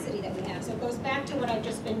capacity that we have. So it goes back to what I've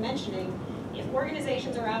just been mentioning. If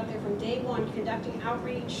organizations are out there from day one conducting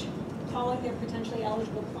outreach, calling their potentially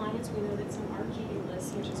eligible clients, we know that some are keeping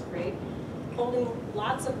lists, which is great, holding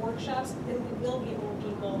lots of workshops, then we will get more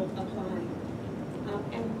people applying.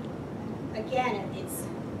 And again,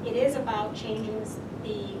 it is about changing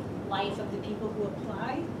the life of the people who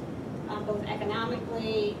apply, both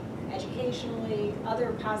economically, educationally,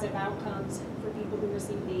 other positive outcomes for people who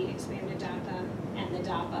receive the expanded DACA and the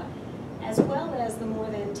DAPA, as well as the more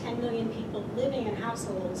than 10 million people living in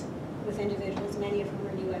households with individuals, many of whom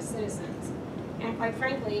are U.S. citizens. And quite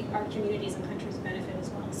frankly, our communities and countries benefit as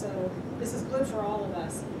well. So this is good for all of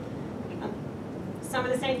us. Some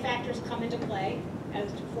of the same factors come into play as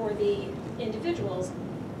for the individuals.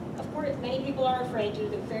 Of course, many people are afraid due to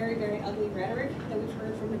the very, very ugly rhetoric that we've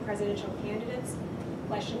heard from the presidential candidates,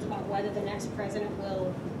 questions about whether the next president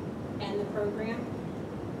will end the program.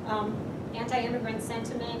 Anti-immigrant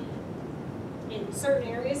sentiment in certain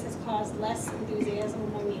areas has caused less enthusiasm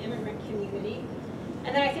among the immigrant community.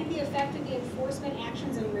 And then I think the effect of the enforcement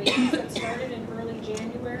actions and raids that started in early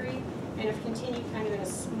January and have continued kind of at a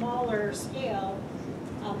smaller scale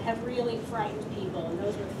have really frightened people. And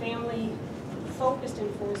those were family-focused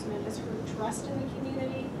enforcement has hurt trust in the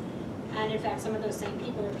community. And in fact, some of those same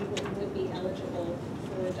people are people who would be eligible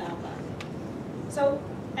for DAPA. So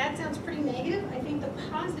that sounds pretty negative. I think the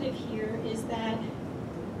positive here is that,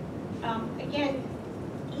 again,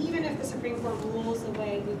 even if the Supreme Court rules the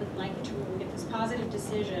way we would like it to rule, positive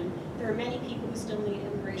decision, there are many people who still need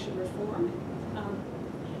immigration reform.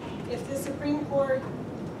 If the Supreme Court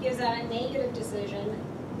gives out a negative decision,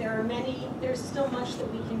 there's still much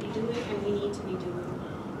that we can be doing and we need to be doing.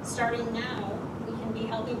 Starting now, we can be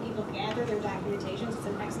helping people gather their documentations. It's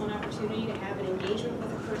an excellent opportunity to have an engagement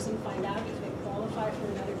with a person, find out if they qualify for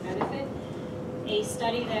another benefit. A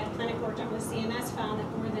study that Clinic worked on with CMS found that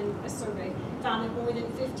more than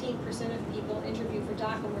 15% of people interviewed for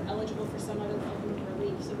DACA were eligible for some other form of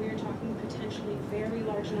relief. So we are talking potentially very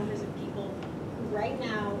large numbers of people who right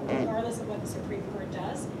now, regardless of what the Supreme Court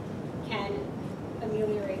does, can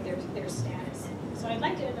ameliorate their status. So I'd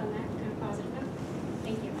like to end on that kind of positive note.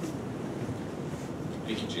 Thank you.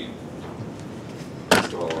 Thank you, Jean. Thanks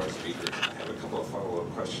to all our speakers. I have a couple of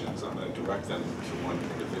follow-up questions. I'm going to direct them to one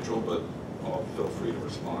individual, but all feel free to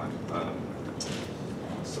respond.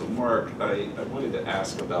 So Mark, I wanted to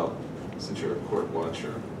ask about, since you're a court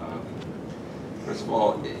watcher, first of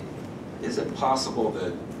all, is it possible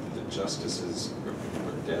that the justices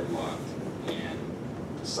are deadlocked and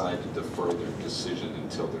decide to defer their decision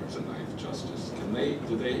until there's a ninth justice?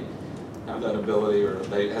 Do they have that ability, or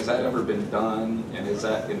has that ever been done, and is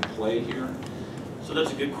that in play here? So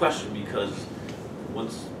that's a good question, because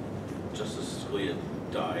once Justice Scalia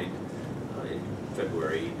died in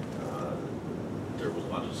February, there was a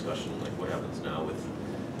lot of discussion, like what happens now with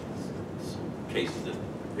some cases that,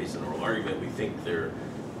 based on oral argument, we think they're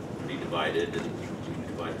pretty divided and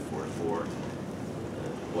divided 4-4.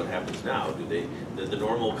 What happens now? Do they, the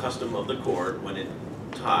normal custom of the court when it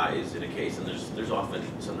ties in a case, and there's often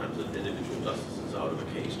sometimes an individual justice is out of a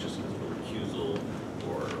case just because of a recusal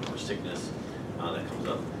or sickness that comes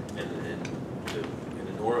up, and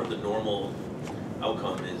the normal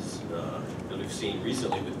outcome is that we've seen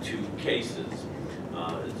recently with two cases.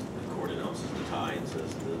 The court announces the tie and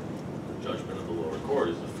says the judgment of the lower court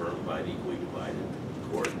is affirmed by an equally divided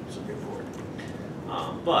court, Supreme Court.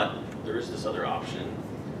 But there is this other option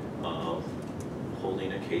of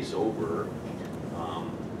holding a case over.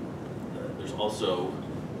 There's also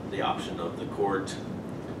the option of the court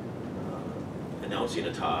announcing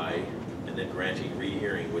a tie and then granting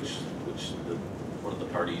rehearing, which one of the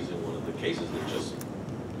parties in one of the cases that just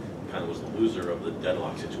kind of was the loser of the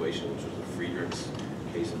deadlock situation, which was the Friedrichs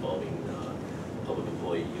case involving public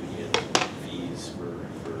employee union fees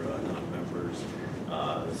for non-members,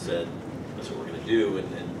 said that's what we're going to do, and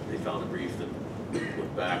they found a brief that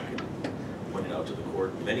looked back and pointed out to the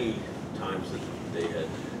court many times that they had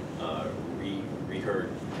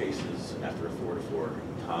reheard cases after a 4-4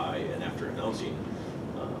 tie and after announcing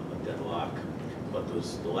a deadlock. But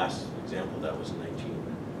the last example of that was in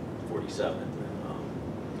 1947.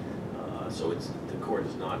 So the court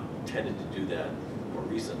has not tended to do that more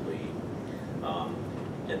recently.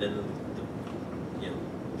 And then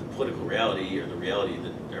the political reality, or the reality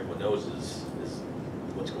that everyone knows is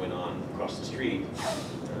what's going on across the street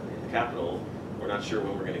in the Capitol. We're not sure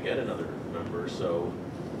when we're going to get another member, so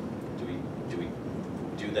do we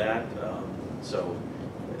do that? So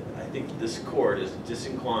I think this court is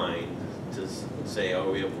disinclined to say,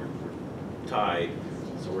 oh, we're tied,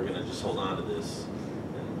 so we're going to just hold on to this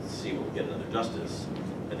and see when we get another justice.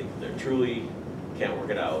 I think if they truly can't work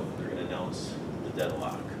it out, they're going to announce the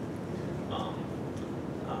deadlock.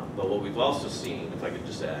 But what we've also seen, if I could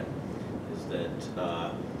just add, is that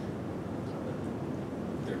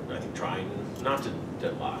they're, I think, trying not to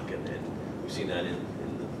deadlock, and we've seen that in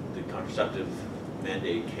the contraceptive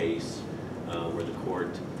mandate case, where the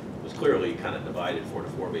court was clearly kind of divided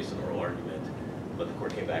 4-4 based on oral argument, but the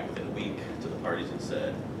court came back within a week to the parties and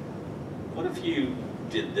said, what if you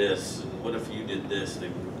did this, and what if you did this? They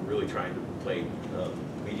were really trying to play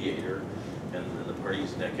mediator, and the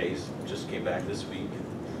parties in that case just came back this week,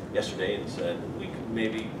 yesterday, and said we could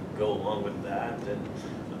maybe go along with that. And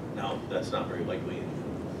now that's not very likely in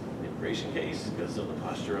the immigration case because of the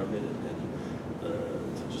posture of it, and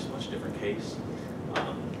it's just a much different case.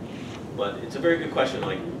 But it's a very good question,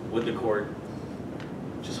 like, would the court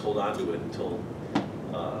just hold on to it until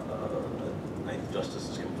a ninth justice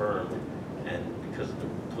is confirmed? And because of the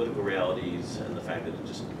political realities and the fact that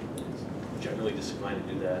it's generally disinclined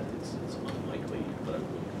to do that, it's unlikely, but I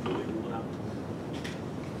really rule it out.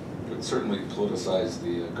 It would certainly politicize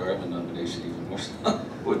the Garland nomination even more so,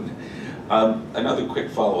 wouldn't it? Another quick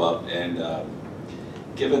follow-up, and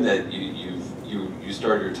given that you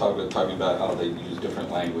started your talk with talking about how they use different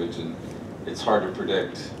language, and it's hard to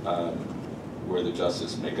predict where the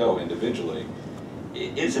justice may go individually,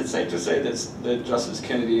 is it safe to say that Justice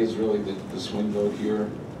Kennedy is really the swing vote here,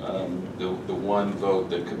 the one vote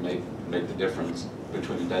that could make the difference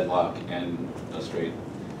between a deadlock and a straight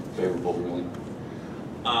favorable ruling?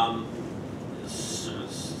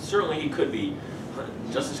 certainly he could be.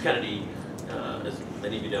 Justice Kennedy, as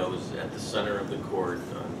many of you know, is at the center of the court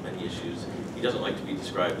on many issues. He doesn't like to be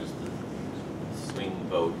described as the swing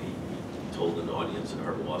vote. He told an audience at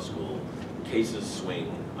Harvard Law School, cases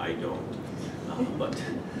swing, I don't. But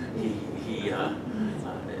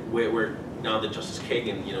where now that Justice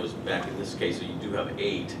Kagan, is back in this case, so you do have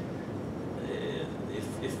 8.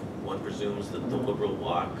 If one presumes that the liberal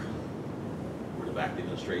bloc were to back the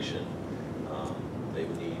administration, they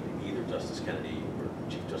would need either Justice Kennedy or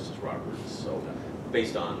Chief Justice Roberts. So,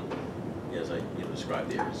 based on, as I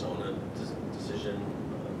described, the Arizona decision,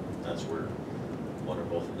 that's where one or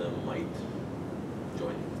both of them might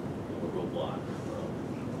join the liberal bloc.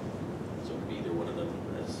 So it would be either one of them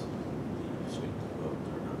as the swing vote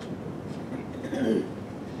or not.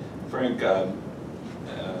 Frank,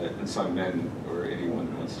 and some men or anyone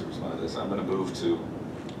who wants to respond to this, I'm going to move to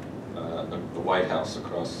the White House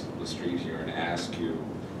across the street here and ask you,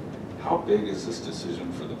 how big is this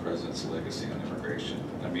decision for the president's legacy on immigration?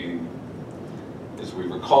 I mean, as we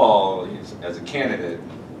recall, as a candidate,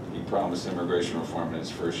 he promised immigration reform in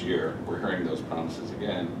his first year. We're hearing those promises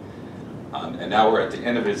again. And now we're at the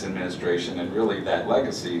end of his administration, and really that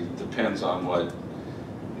legacy depends on what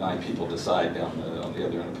 9 people decide on the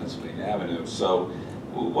other end of Pennsylvania Avenue. So,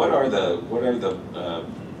 what are the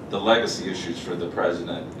legacy issues for the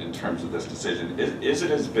president in terms of this decision? Is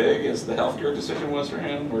it as big as the healthcare decision was for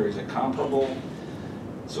him, or is it comparable?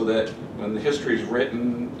 So that when the history is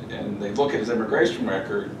written and they look at his immigration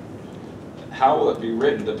record, how will it be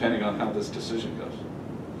written depending on how this decision goes?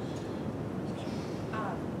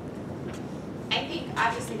 I think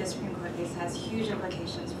obviously the Supreme Court case has huge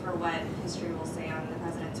implications for what history will say on the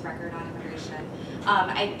president's record on immigration.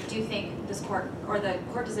 I do think this court, or the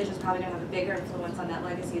court decision is probably going to have a bigger influence on that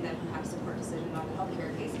legacy than perhaps the court decision on the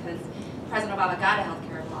healthcare case, because President Obama got a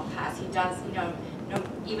healthcare law passed. He does,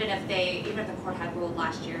 even if the court had ruled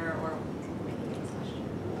last year, or maybe it was last year,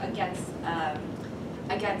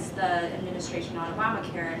 against the administration on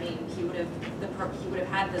Obamacare, I mean, he would have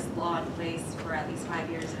had this law in place for at least 5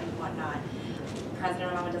 years and whatnot.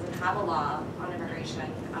 President Obama doesn't have a law on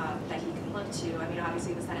immigration that he can look to. I mean,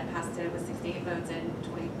 obviously the Senate passed it with 68 votes in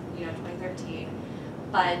 2013,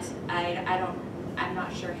 but I'm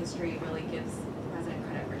not sure history really gives the president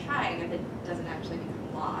credit for trying if it doesn't actually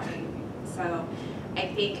become law. I mean, so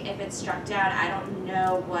I think if it's struck down, I don't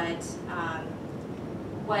know what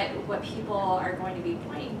people are going to be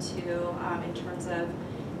pointing to in terms of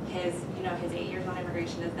his 8 years on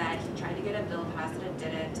immigration, is that he tried to get a bill passed and it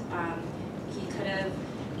didn't. He could have,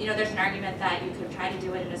 there's an argument that you could have tried to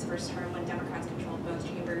do it in his first term when Democrats controlled both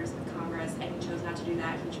chambers of Congress, and he chose not to do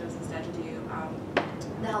that. He chose instead to do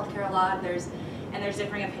the healthcare law. There's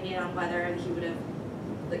differing opinion on whether he would have,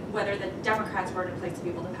 whether the Democrats were in place to be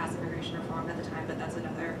able to pass immigration reform at the time, but that's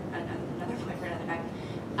another point for another time.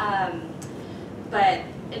 But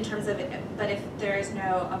in terms of, but if there is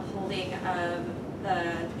no upholding of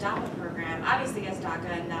the DAPA program, obviously as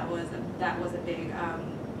DACA, and that was a big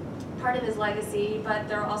part of his legacy, but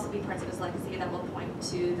there will also be parts of his legacy that will point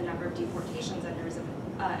to the number of deportations under his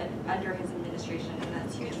administration, and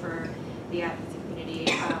that's huge for the advocacy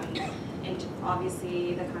community. And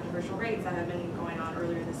obviously the controversial raids that have been going on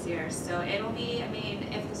earlier this year. So it'll be, I mean,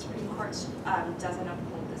 if the Supreme Court doesn't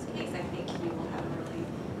uphold this case, I think he will have a really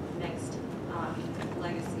mixed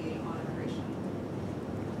legacy on immigration.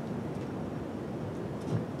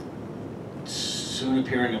 Soon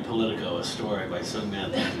appearing in Politico, a story by Sung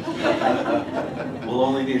Man. We'll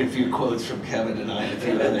only need a few quotes from Kevin and I and a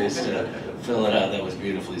few others to fill it out. That was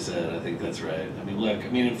beautifully said. I think that's right. I mean, look,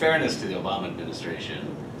 in fairness to the Obama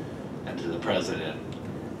administration and to the president,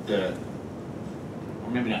 or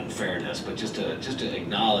maybe not in fairness, but just to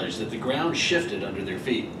acknowledge that the ground shifted under their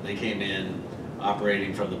feet. They came in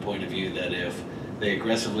operating from the point of view that if they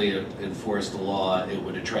aggressively enforced the law, it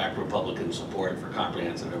would attract Republican support for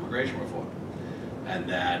comprehensive immigration reform, and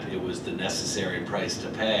that it was the necessary price to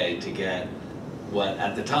pay to get what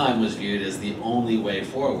at the time was viewed as the only way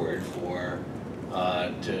forward for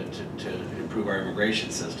to improve our immigration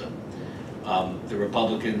system. The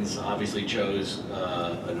Republicans obviously chose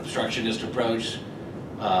an obstructionist approach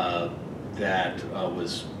that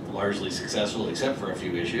was largely successful, except for a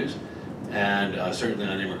few issues, and certainly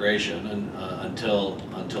on immigration, and until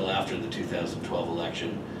after the 2012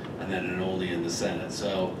 election, and then only in the Senate.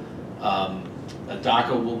 So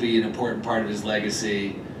DACA will be an important part of his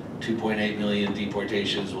legacy. 2.8 million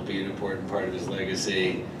deportations will be an important part of his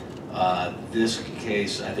legacy. This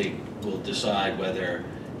case, I think, will decide whether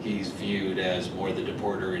he's viewed as more the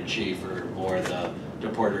deporter-in-chief or more the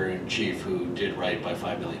deporter-in-chief who did right by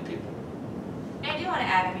 5 million people. I do want to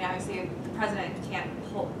add, I mean, obviously the president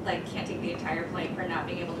can't take the entire plate for not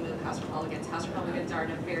being able to move House Republicans. House Republicans are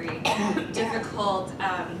in a very difficult,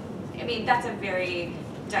 I mean, that's a very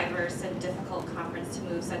diverse and difficult conference to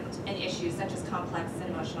move an issue such as complex and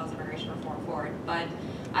emotional as immigration reform forward. But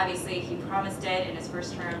obviously he promised it in his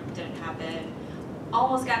first term, didn't happen.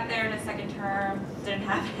 Almost got there in his second term, didn't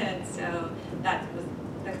happen. So that was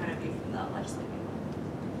the kind of view from the legislative.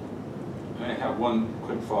 I have one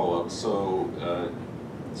quick follow-up. So,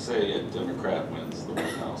 say a Democrat wins the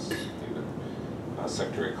White House, either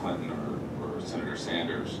Secretary Clinton or Senator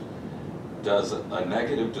Sanders, does a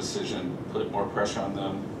negative decision put more pressure on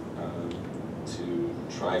them to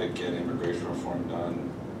try to get immigration reform done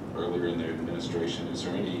earlier in their administration? Is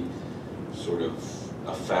there any sort of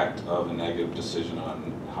effect of a negative decision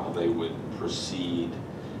on how they would proceed?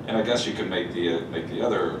 And I guess you could make the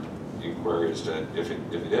other inquiry as to if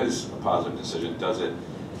it is a positive decision, does it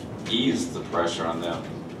ease the pressure on them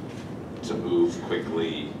to move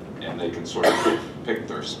quickly, and they can sort of pick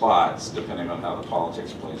their spots depending on how the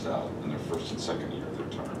politics plays out in their first and second year of their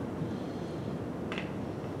term?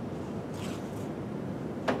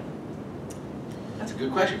 That's a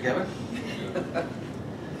good question, Kevin.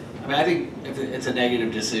 I mean, I think if it's a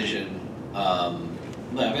negative decision, I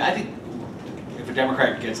mean, I think if a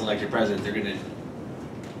Democrat gets elected president, they're going to,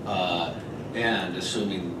 and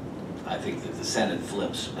assuming, I think that the Senate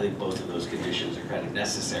flips, I think both of those conditions are kind of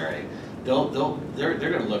necessary. They're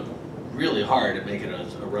going to look really hard at making a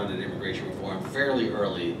run at immigration reform fairly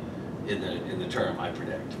early in the term, I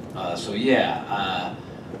predict. So yeah,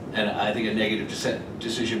 and I think a negative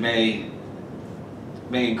decision may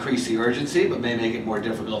increase the urgency, but may make it more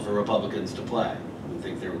difficult for Republicans to play, who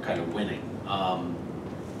think they're kind of winning.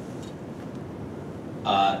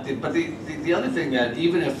 But the other thing that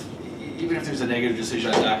even if there's a negative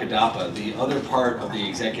decision on DACA DAPA, the other part of the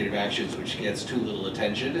executive actions which gets too little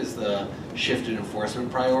attention is the shift in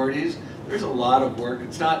enforcement priorities. There's a lot of work. It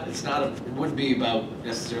wouldn't be about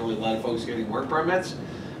necessarily a lot of folks getting work permits,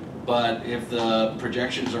 but if the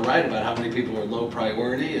projections are right about how many people are low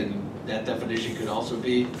priority, and that definition could also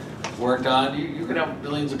be worked on, you could have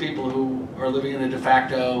millions of people who are living in a de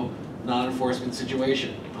facto non-enforcement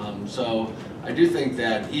situation. So I do think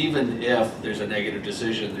that even if there's a negative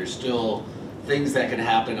decision, there's still things that can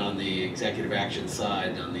happen on the executive action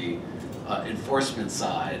side, on the enforcement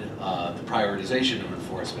side, the prioritization of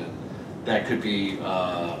enforcement, that could be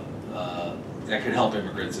that could help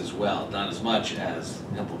immigrants as well. Not as much as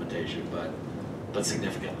implementation, but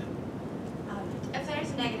significantly. If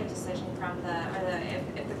there's a negative decision from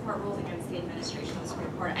if the court rules against the administration of the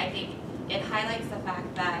Supreme Court, I think it highlights the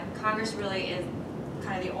fact that Congress really is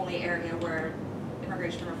kind of the only area where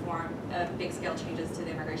immigration reform, big scale changes to the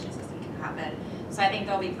immigration system can happen. So I think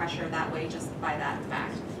there'll be pressure that way just by that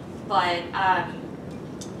fact. But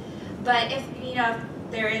if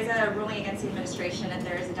there is a ruling against the administration and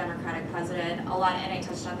there is a Democratic president, and I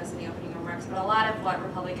touched on this in the opening remarks, but a lot of what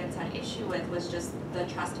Republicans had issue with was just the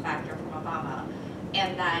trust factor from Obama,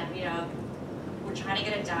 and that we're trying to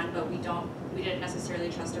get it done, but we didn't necessarily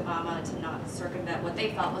trust Obama to not circumvent what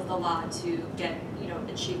they felt was the law to get,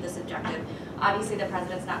 achieve this objective. Obviously, the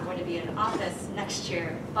president's not going to be in office next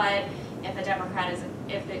year, but if a Democrat is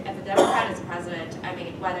president, I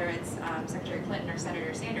mean, whether it's Secretary Clinton or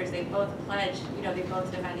Senator Sanders, they both pledge, they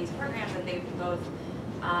both defend these programs, and they both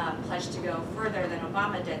pledged to go further than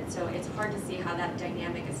Obama did. So it's hard to see how that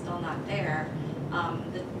dynamic is still not there,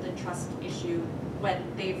 the trust issue, when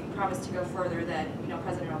they've promised to go further than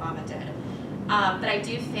President Obama did. But I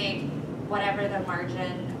do think whatever the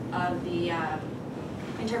margin of the,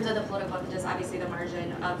 in terms of the political impetus, obviously the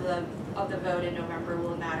margin of the vote in November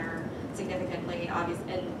will matter significantly,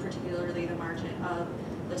 and particularly the margin of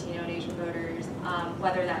Latino and Asian voters.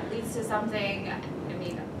 Whether that leads to something, I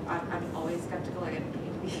mean, I'm always skeptical. I get paid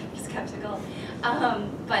to be skeptical,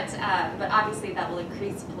 but obviously that will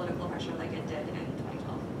increase political pressure like it did in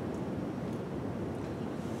 2012.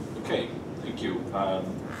 Okay, thank you.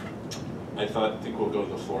 I think we'll go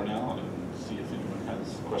to the floor now and see if anyone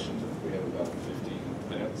has questions. I think we have about 15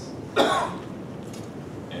 minutes.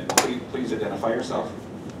 And please identify yourself.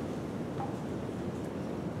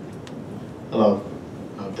 Hello.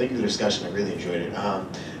 Thank you for the discussion. I really enjoyed it.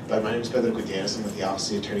 But my name is Pedro Gutierrez. I'm with the Office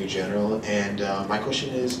of the Attorney General. And my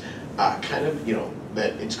question is that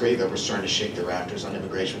it's great that we're starting to shake the rafters on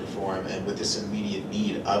immigration reform and with this immediate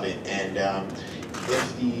need of it. And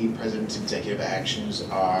if the president's executive actions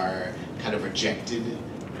are kind of rejected,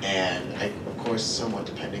 and of course somewhat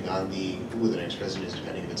depending on who the next president is,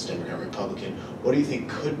 depending if it's Democrat or Republican, what do you think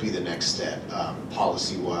could be the next step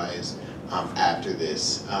policy-wise after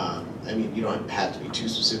this? I mean, you don't have to be too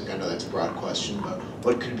specific, I know that's a broad question, but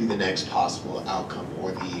what could be the next possible outcome,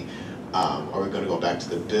 or the, are we going to go back to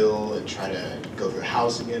the bill and try to go through the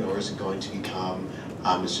House again, or is it going to become,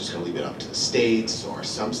 it's just going to leave it up to the states, or are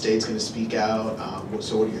some states going to speak out?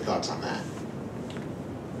 So what are your thoughts on that?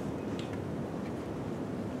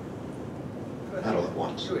 Not all at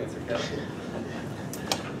once. True answer, Kevin.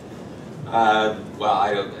 Well,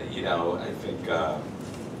 I don't, you know, I think,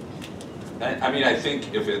 I mean, I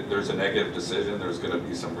think if there's a negative decision, there's going to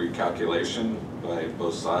be some recalculation by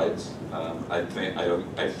both sides. I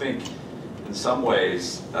think in some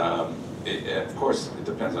ways, of course, it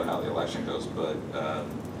depends on how the election goes, but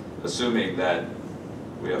assuming that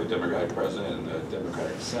we have a Democratic president and a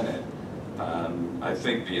Democratic Senate, I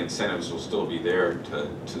think the incentives will still be there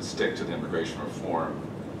to stick to the immigration reform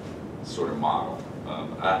sort of model.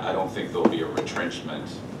 I don't think there'll be a retrenchment,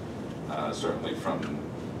 certainly from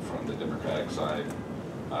the Democratic side,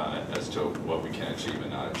 as to what we can achieve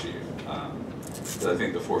and not achieve. But I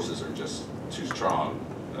think the forces are just too strong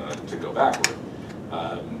to go backward.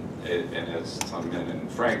 And as some men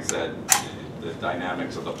and Frank said, the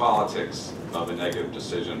dynamics of the politics of a negative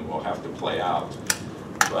decision will have to play out.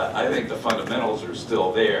 But I think the fundamentals are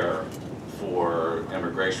still there for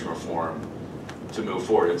immigration reform to move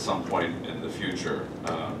forward at some point in the future.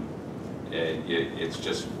 And it's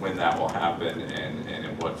just when that will happen and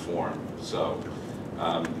in what form. So,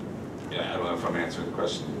 yeah, I don't know if I'm answering the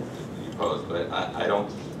question you posed, but I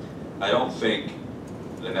don't think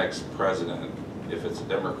the next president, if it's a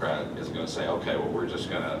Democrat, is going to say, okay, well, we're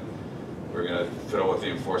gonna fiddle with the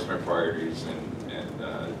enforcement priorities and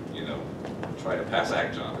you know, try to pass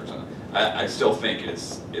action on or something. I still think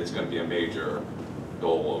it's going to be a major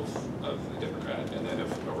goal of the Democrat, and then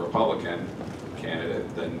if a Republican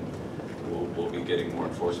candidate, then we'll be getting more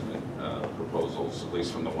enforcement proposals, at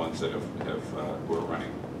least from the ones that who are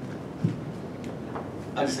running.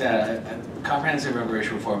 I just add, comprehensive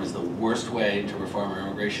immigration reform is the worst way to reform our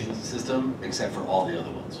immigration system, except for all the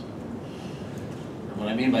other ones. And what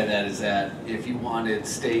I mean by that is that if you wanted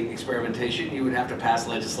state experimentation, you would have to pass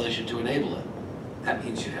legislation to enable it. That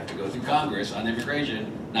means you'd have to go through Congress on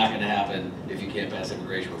immigration. Not going to happen if you can't pass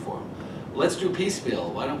immigration reform. Let's do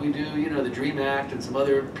piecemeal. Why don't we do, you know, the DREAM Act and some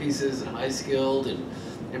other pieces, and high-skilled and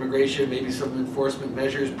immigration, maybe some enforcement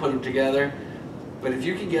measures, put them together. But if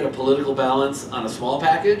you can get a political balance on a small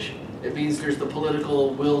package, it means there's the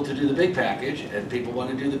political will to do the big package, and people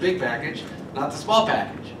want to do the big package, not the small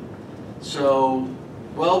package. So,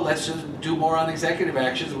 well, let's just do more on executive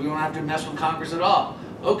actions. We don't have to mess with Congress at all.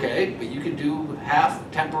 Okay, but you can do half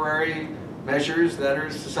temporary measures that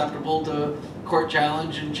are susceptible to court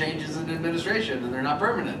challenge and changes in administration, and they're not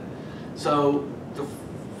permanent. So the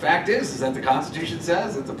fact is that the Constitution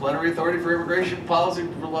says that the plenary authority for immigration policy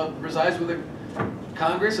resides with the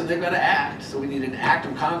Congress, and they've got to act. So we need an act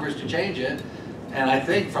of Congress to change it. And I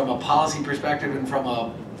think from a policy perspective and from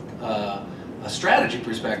a strategy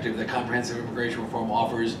perspective, that comprehensive immigration reform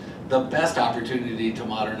offers the best opportunity to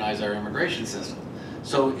modernize our immigration system.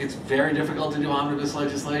 So it's very difficult to do omnibus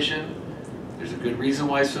legislation. There's a good reason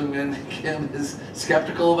why Sung-Min Kim is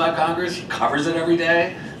skeptical about Congress. He covers it every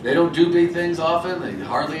day. They don't do big things often. They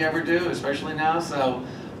hardly ever do, especially now. So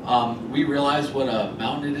we realize what a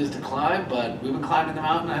mountain it is to climb, but we've been climbing the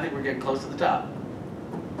mountain. I think we're getting close to the top.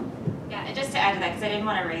 Yeah, and just to add to that, because I didn't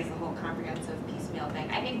want to raise the whole comprehensive piecemeal thing,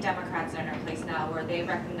 I think Democrats are in a place now where they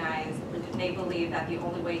recognize, they believe that the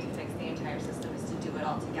only way to fix the entire system is to do it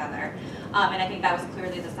all together. And I think that was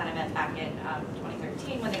clearly the sentiment back in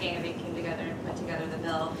 2013 when the Gang of Eight came together and put together the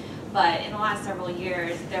bill. But in the last several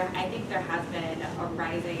years, I think there has been a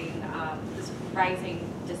rising, this rising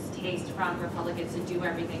distaste from Republicans to do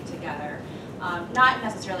everything together. Not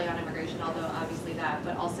necessarily on immigration, although obviously that,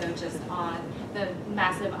 but also just on the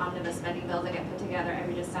massive omnibus spending bills that get put together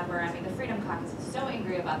every December. I mean, the Freedom Caucus is so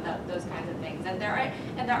angry about those kinds of things, and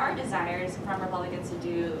there are desires from Republicans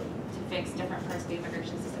to fix different parts of the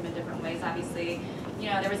immigration system in different ways. Obviously, you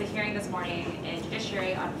know, there was a hearing this morning in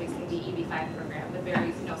Judiciary on fixing the EB-5 program, a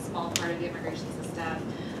very small part of the immigration system.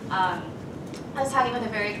 I was talking with a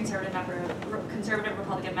very conservative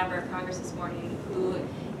Republican member of Congress this morning who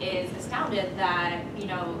is astounded that, you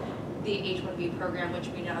know, the H-1B program, which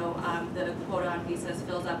we know the quota on visas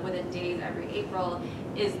fills up within days every April,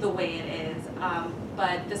 is the way it is.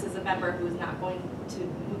 But this is a member who is not going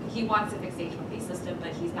to, he wants to fix the H-1B system,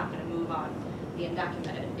 but he's not going to move on the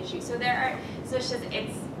undocumented issue. So it's just,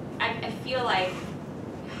 I feel like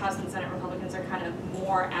House and Senate Republicans are kind of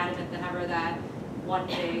more adamant than ever that one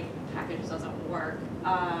big package doesn't work,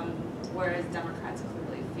 whereas Democrats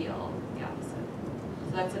clearly feel the opposite.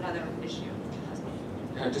 So that's another issue.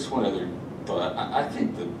 Just one other thought. I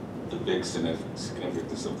think the big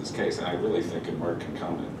significance of this case, and I really think, and Mark can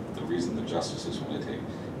comment, the reason the justices want to take,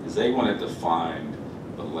 is they want to define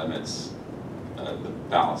the limits, the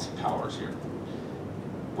balance of powers here.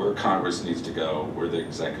 Where Congress needs to go, where the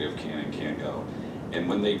executive can and can't go. And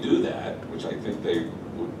when they do that, which I think they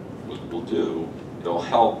will do, it'll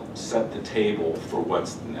help set the table for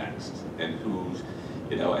what's next and who's,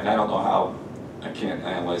 you know, and I don't know how, I can't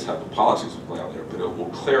analyze how the politics will play out there, but it will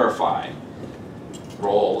clarify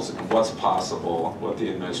roles and what's possible, what the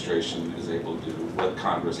administration is able to do, what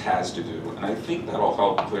Congress has to do. And I think that'll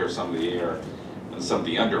help clear some of the air and some of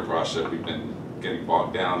the underbrush that we've been getting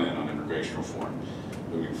bogged down in on immigration reform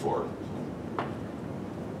moving forward.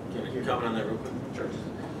 Can I comment on that real quick? Sure.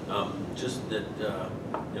 Just that,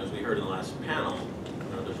 you know, as we heard in the last panel,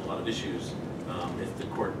 there's a lot of issues. If the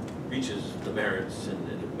court reaches the merits, and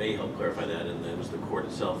it may help clarify that, and it was the court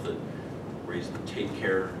itself that raised the take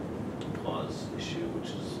care clause issue, which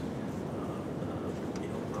is, you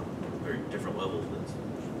know, on a very different level than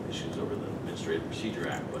issues over the Administrative Procedure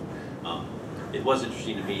Act. But it was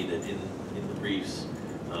interesting to me that in the briefs,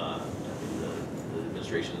 the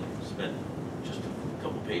administration spent just a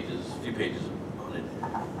couple pages, a few pages on it.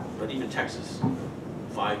 But even Texas,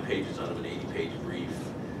 5 pages out of an 80-page brief,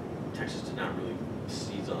 Texas did not really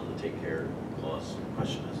seize on the take care clause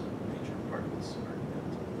question as a major part of its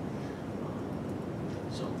argument.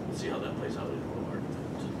 So we'll see how that plays out in oral argument.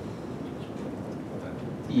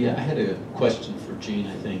 Yeah, I had a question for Gene,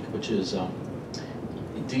 I think, which is,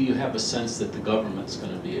 do you have a sense that the government's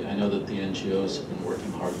going to be, I know that the NGOs have been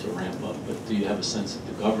working hard to ramp up, but do you have a sense that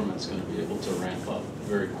the government's going to be able to ramp up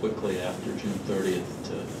very quickly after June 30th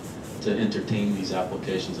to entertain these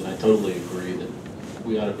applications? And I totally agree that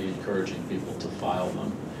we ought to be encouraging people to file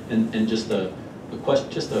them. And just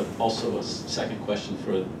also a second question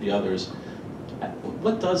for the others.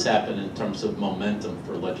 What does happen in terms of momentum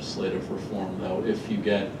for legislative reform, though,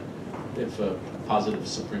 if a positive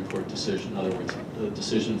Supreme Court decision, in other words, a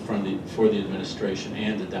decision for the administration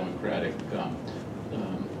and a Democratic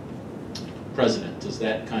president, does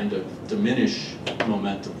that kind of diminish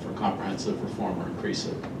momentum for comprehensive reform or increase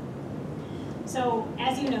it? So,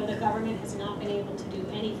 as you know, the government has not been able to do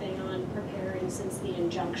anything on preparing since the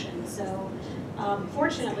injunction. So,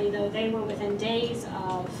 fortunately, though, they were within days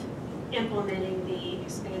of implementing the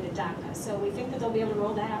expanded DACA. So we think that they'll be able to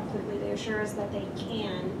roll that out quickly. They assure us that they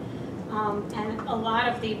can. And a lot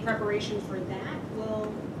of the preparation for that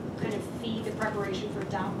will kind of feed the preparation for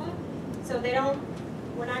DAPA. So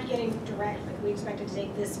we're not getting direct, like we expect it to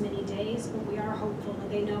take this many days, but we are hopeful that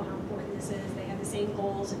they know how important this is. They have the same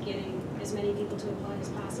goals of getting as many people to apply as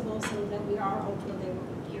possible, so that we are hopeful they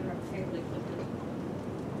will gear up fairly quickly.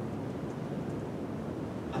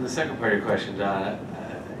 On the second part of your question, Don,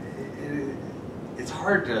 it's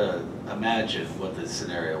hard to imagine what the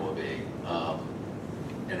scenario will be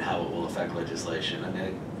and how it will affect legislation. I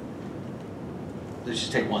mean, let's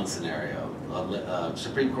just take one scenario.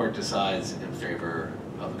 Supreme Court decides in favor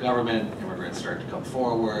of the government, immigrants start to come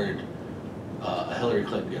forward, Hillary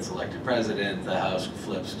Clinton gets elected president, the House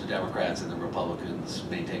flips to Democrats, and the Republicans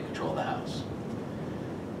maintain control of the House.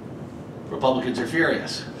 Republicans are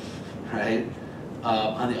furious, right?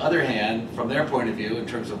 On the other hand, from their point of view, in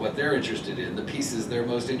terms of what they're interested in, the pieces they're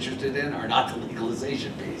most interested in are not the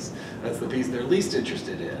legalization piece. That's the piece they're least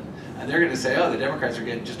interested in. And they're going to say, oh, the Democrats are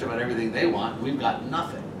getting just about everything they want, we've got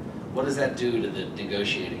nothing. What does that do to the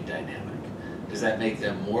negotiating dynamic? Does that make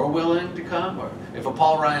them more willing to come? Or if a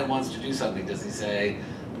Paul Ryan wants to do something, does he say,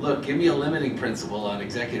 look, give me a limiting principle on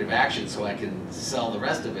executive action so I can sell the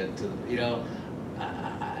rest of it to, you know,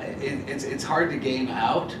 it's hard to game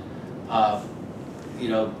out. You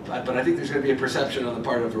know, but I think there's going to be a perception on the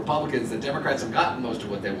part of Republicans that Democrats have gotten most of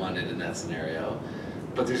what they wanted in that scenario.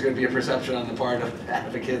 But there's going to be a perception on the part of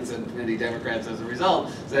advocates and many Democrats as a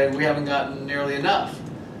result, saying we haven't gotten nearly enough.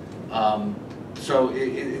 So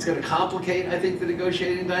it's going to complicate, I think, the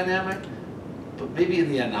negotiating dynamic. But maybe in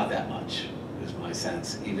the end, not that much, is my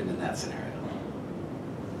sense, even in that scenario.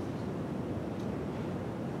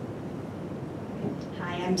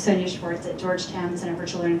 Hi, I'm Sonia Schwartz at Georgetown Center for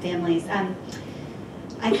Children and Families.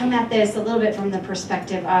 I come at this a little bit from the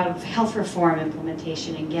perspective of health reform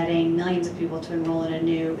implementation and getting millions of people to enroll in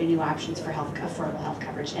new options for affordable health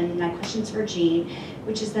coverage. And my question's for Jean,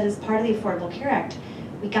 which is that as part of the Affordable Care Act,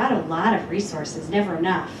 we got a lot of resources, never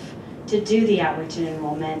enough, to do the outreach and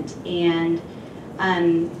enrollment. And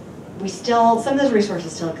some of those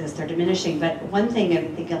resources still exist, they're diminishing. But one thing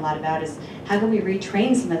I'm thinking a lot about is how can we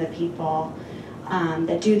retrain some of the people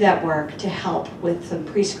that do that work to help with some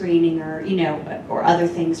pre-screening or, you know, or other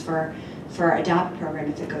things for for a DAPA program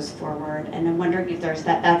if it goes forward. And I'm wondering if there's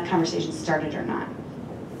that conversation started or not.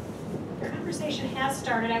 The conversation has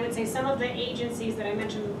started. I would say some of the agencies that I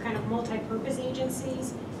mentioned, kind of multi-purpose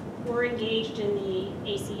agencies, were engaged in the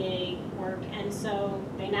ACA work, and so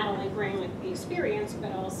they not only bring the experience,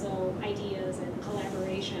 but also ideas and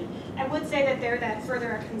collaboration. I would say that they're that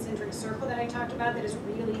further concentric circle that I talked about that is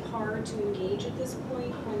really hard to engage at this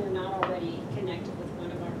point when they're not already connected with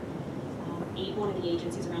one of the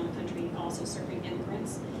agencies around the country also serving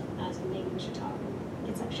immigrants. So maybe we should talk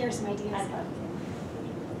and share some ideas. I'd love to.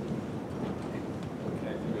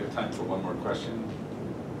 Okay, we have time for one more question.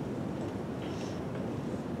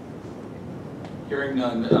 Hearing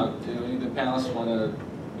none, do any of the panelists want to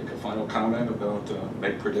make a final comment about,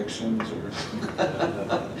 make predictions or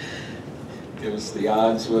give us the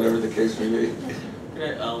odds, whatever the case may be?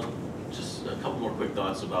 Okay, just a couple more quick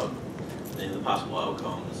thoughts about the possible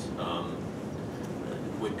outcomes.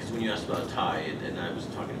 Because when you asked about a tie, and I was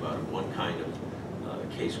talking about one kind of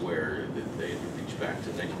case where they reached back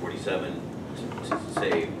to 1947 to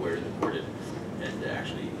say where the court had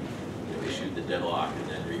actually issued the deadlock and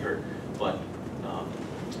then reheard. But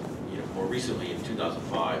more recently in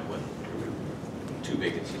 2005, when there were 2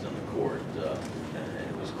 vacancies on the court, and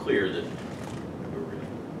it was clear that we were going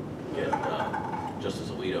to get Justice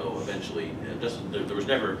Alito eventually. There was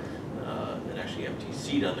never an actually empty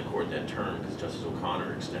seat on the court that term because Justice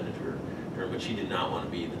O'Connor extended her term, but she did not want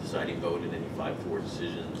to be the deciding vote in any 5-4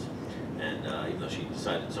 decisions. And even though she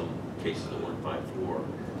decided some cases that weren't 5-4,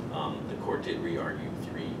 the court did re-argue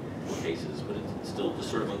 3 cases, but it's still just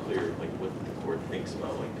sort of unclear what the court thinks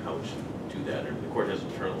about how it should do that. Or the court has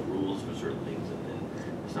internal rules for certain things, and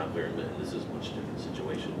it's not clear. And this is a much different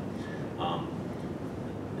situation.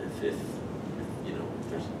 If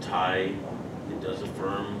there's a tie, it does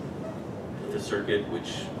affirm the circuit,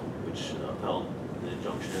 which upheld an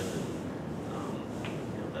injunction,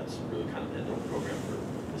 and that's really kind of the end of the program for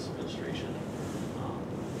this administration.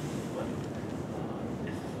 But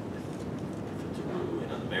if it's a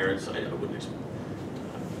ruling on the merits, I wouldn't expect.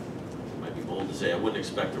 It might be bold to say I wouldn't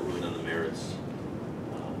expect a ruling on the merits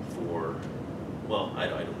for. Well, I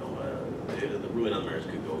don't know. The ruling on the merits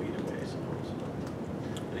could go either way, I suppose. But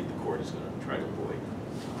I think the court is going to try to avoid.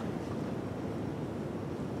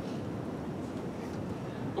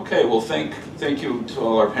 Okay, well, thank you to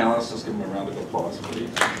all our panelists. Let's give them a round of applause, please.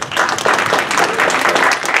 And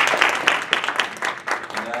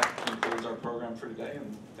that concludes our program for today,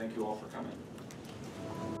 and thank you all for coming.